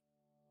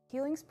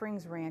 Healing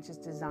Springs Ranch is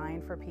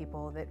designed for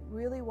people that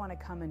really want to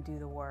come and do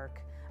the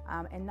work,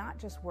 and not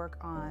just work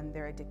on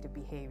their addictive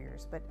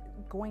behaviors, but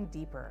going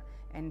deeper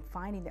and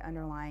finding the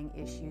underlying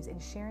issues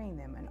and sharing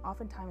them, and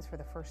oftentimes for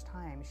the first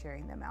time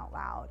sharing them out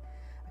loud,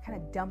 kind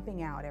of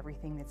dumping out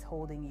everything that's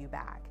holding you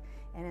back.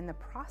 And in the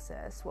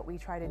process, what we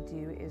try to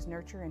do is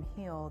nurture and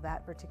heal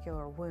that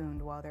particular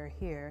wound while they're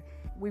here.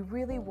 We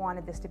really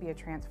wanted this to be a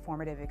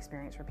transformative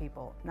experience for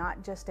people,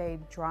 not just a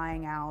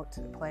drying out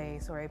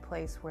place or a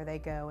place where they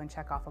go and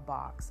check off a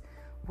box.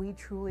 We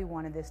truly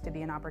wanted this to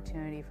be an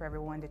opportunity for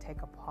everyone to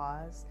take a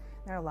pause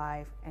in their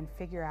life and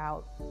figure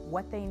out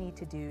what they need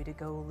to do to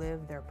go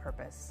live their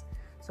purpose.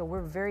 So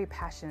we're very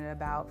passionate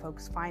about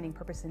folks finding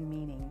purpose and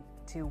meaning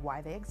to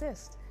why they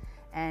exist,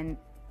 and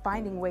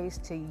finding ways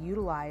to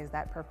utilize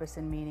that purpose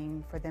and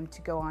meaning for them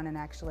to go on and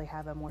actually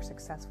have a more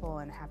successful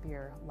and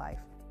happier life.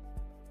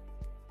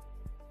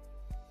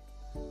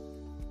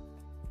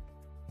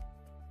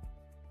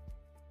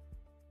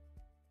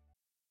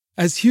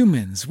 As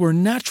humans, we're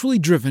naturally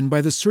driven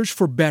by the search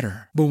for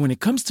better. But when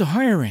it comes to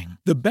hiring,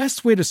 the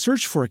best way to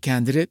search for a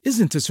candidate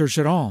isn't to search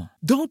at all.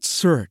 Don't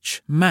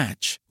search,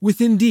 match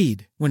with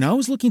Indeed. When I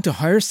was looking to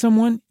hire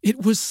someone,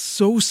 it was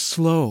so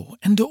slow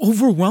and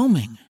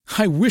overwhelming.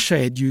 I wish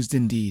I had used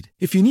Indeed.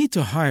 If you need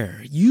to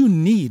hire, you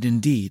need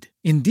Indeed.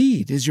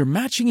 Indeed is your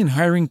matching and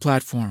hiring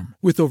platform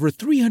with over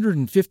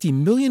 350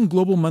 million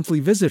global monthly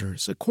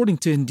visitors, according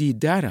to Indeed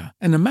data,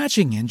 and a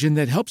matching engine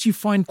that helps you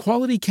find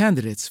quality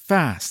candidates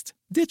fast.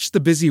 Ditch the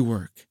busy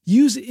work.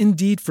 Use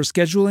Indeed for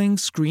scheduling,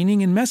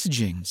 screening, and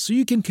messaging so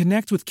you can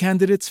connect with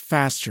candidates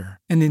faster.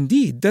 And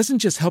Indeed doesn't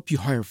just help you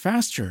hire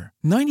faster.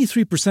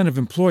 93% of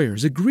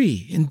employers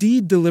agree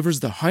Indeed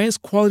delivers the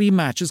highest quality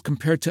matches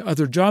compared to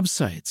other job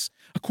sites,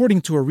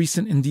 according to a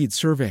recent Indeed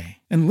survey.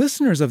 And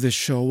listeners of this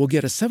show will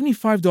get a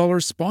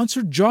 $75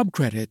 sponsored job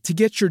credit to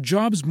get your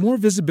jobs more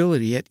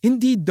visibility at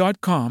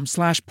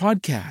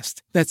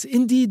Indeed.com/podcast. That's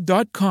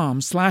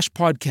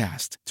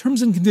Indeed.com/podcast.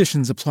 Terms and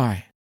conditions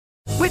apply.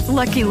 With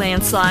Lucky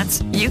Land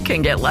Slots, you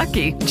can get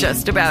lucky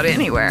just about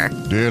anywhere.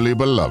 Dearly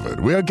beloved,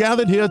 we are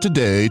gathered here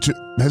today to...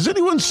 Has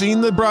anyone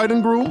seen the bride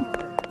and groom?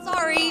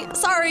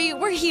 Sorry,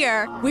 we're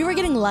here. We were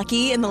getting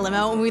lucky in the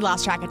limo and we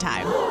lost track of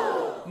time.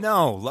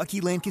 No, Lucky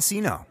Land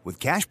Casino, with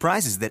cash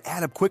prizes that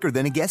add up quicker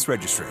than a guest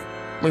registry.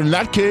 In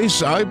that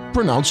case, I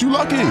pronounce you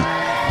lucky.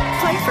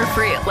 Play for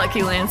free at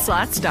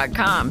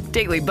LuckyLandSlots.com.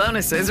 Daily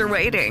bonuses are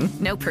waiting.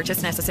 No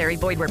purchase necessary.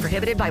 Void where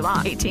prohibited by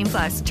law.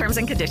 18+. Terms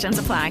and conditions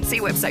apply. See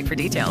website for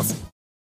details.